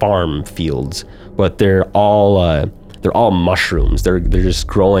of like farm fields, but they're all mushrooms. They're just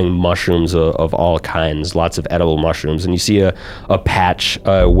growing mushrooms of all kinds, lots of edible mushrooms. And you see a patch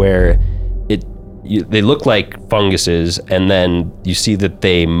where they look like funguses, and then you see that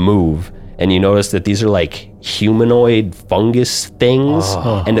they move, and you notice that these are like humanoid fungus things,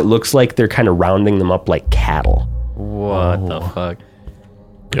 and it looks like they're kind of rounding them up like cattle. What the fuck?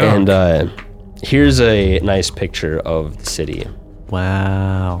 Yeah. And here's a nice picture of the city.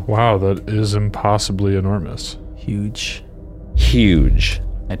 Wow. Wow, that is impossibly enormous. Huge. Huge.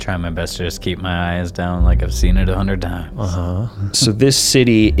 I try my best to just keep my eyes down like I've seen it 100 times. So this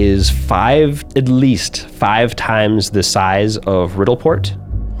city is at least five times the size of Riddleport.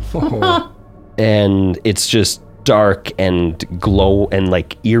 And it's just dark and glow and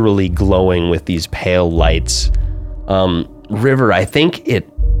like eerily glowing with these pale lights. River, I think it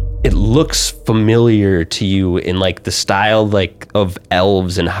looks familiar to you in like the style like of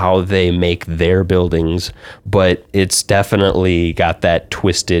elves and how they make their buildings, but it's definitely got that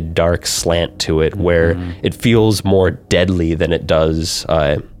twisted dark slant to it where it feels more deadly than it does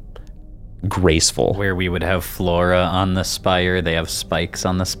graceful. Where we would have flora on the spire, they have spikes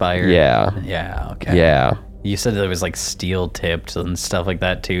on the spire. Yeah. Yeah, okay. Yeah. You said there was like steel tipped and stuff like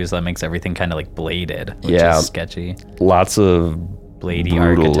that too, so that makes everything kind of like bladed, which Yeah. is sketchy. Lots of Blady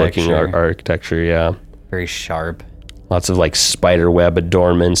brutal looking architecture. architecture, yeah. Very sharp. Lots of like spider web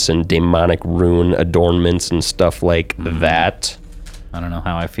adornments and demonic rune adornments and stuff like that. I don't know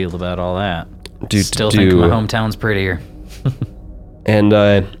how I feel about all that. Do- Still do- think my hometown's prettier. And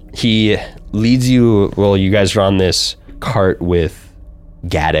he leads you, well, you guys are on this cart with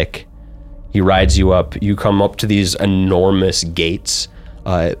Gaddick. He rides you up. You come up to these enormous gates.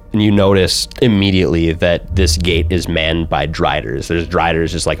 And you notice immediately that this gate is manned by driders. There's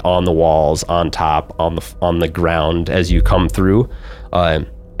driders just like on the walls, on top, on the ground as you come through.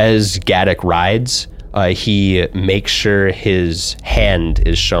 As Gaddick rides, he makes sure his hand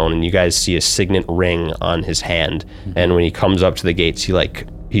is shown, and you guys see a signet ring on his hand. And when he comes up to the gates,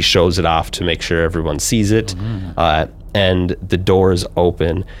 he shows it off to make sure everyone sees it. And the doors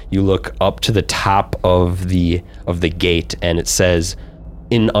open. You look up to the top of the gate, and it says,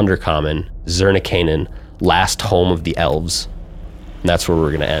 in Undercommon, Zernikanen, last home of the elves. And that's where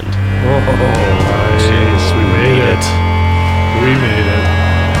we're gonna end. Jeez, we made it. We made it.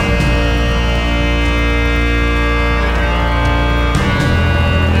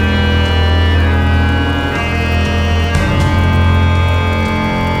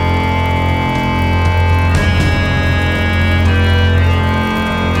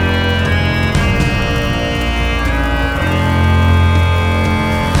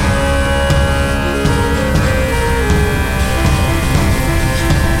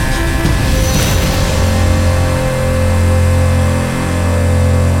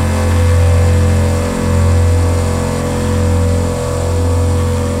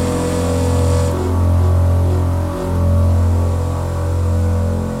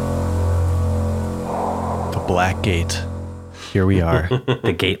 Black Gate. Here we are.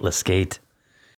 The gateless gate.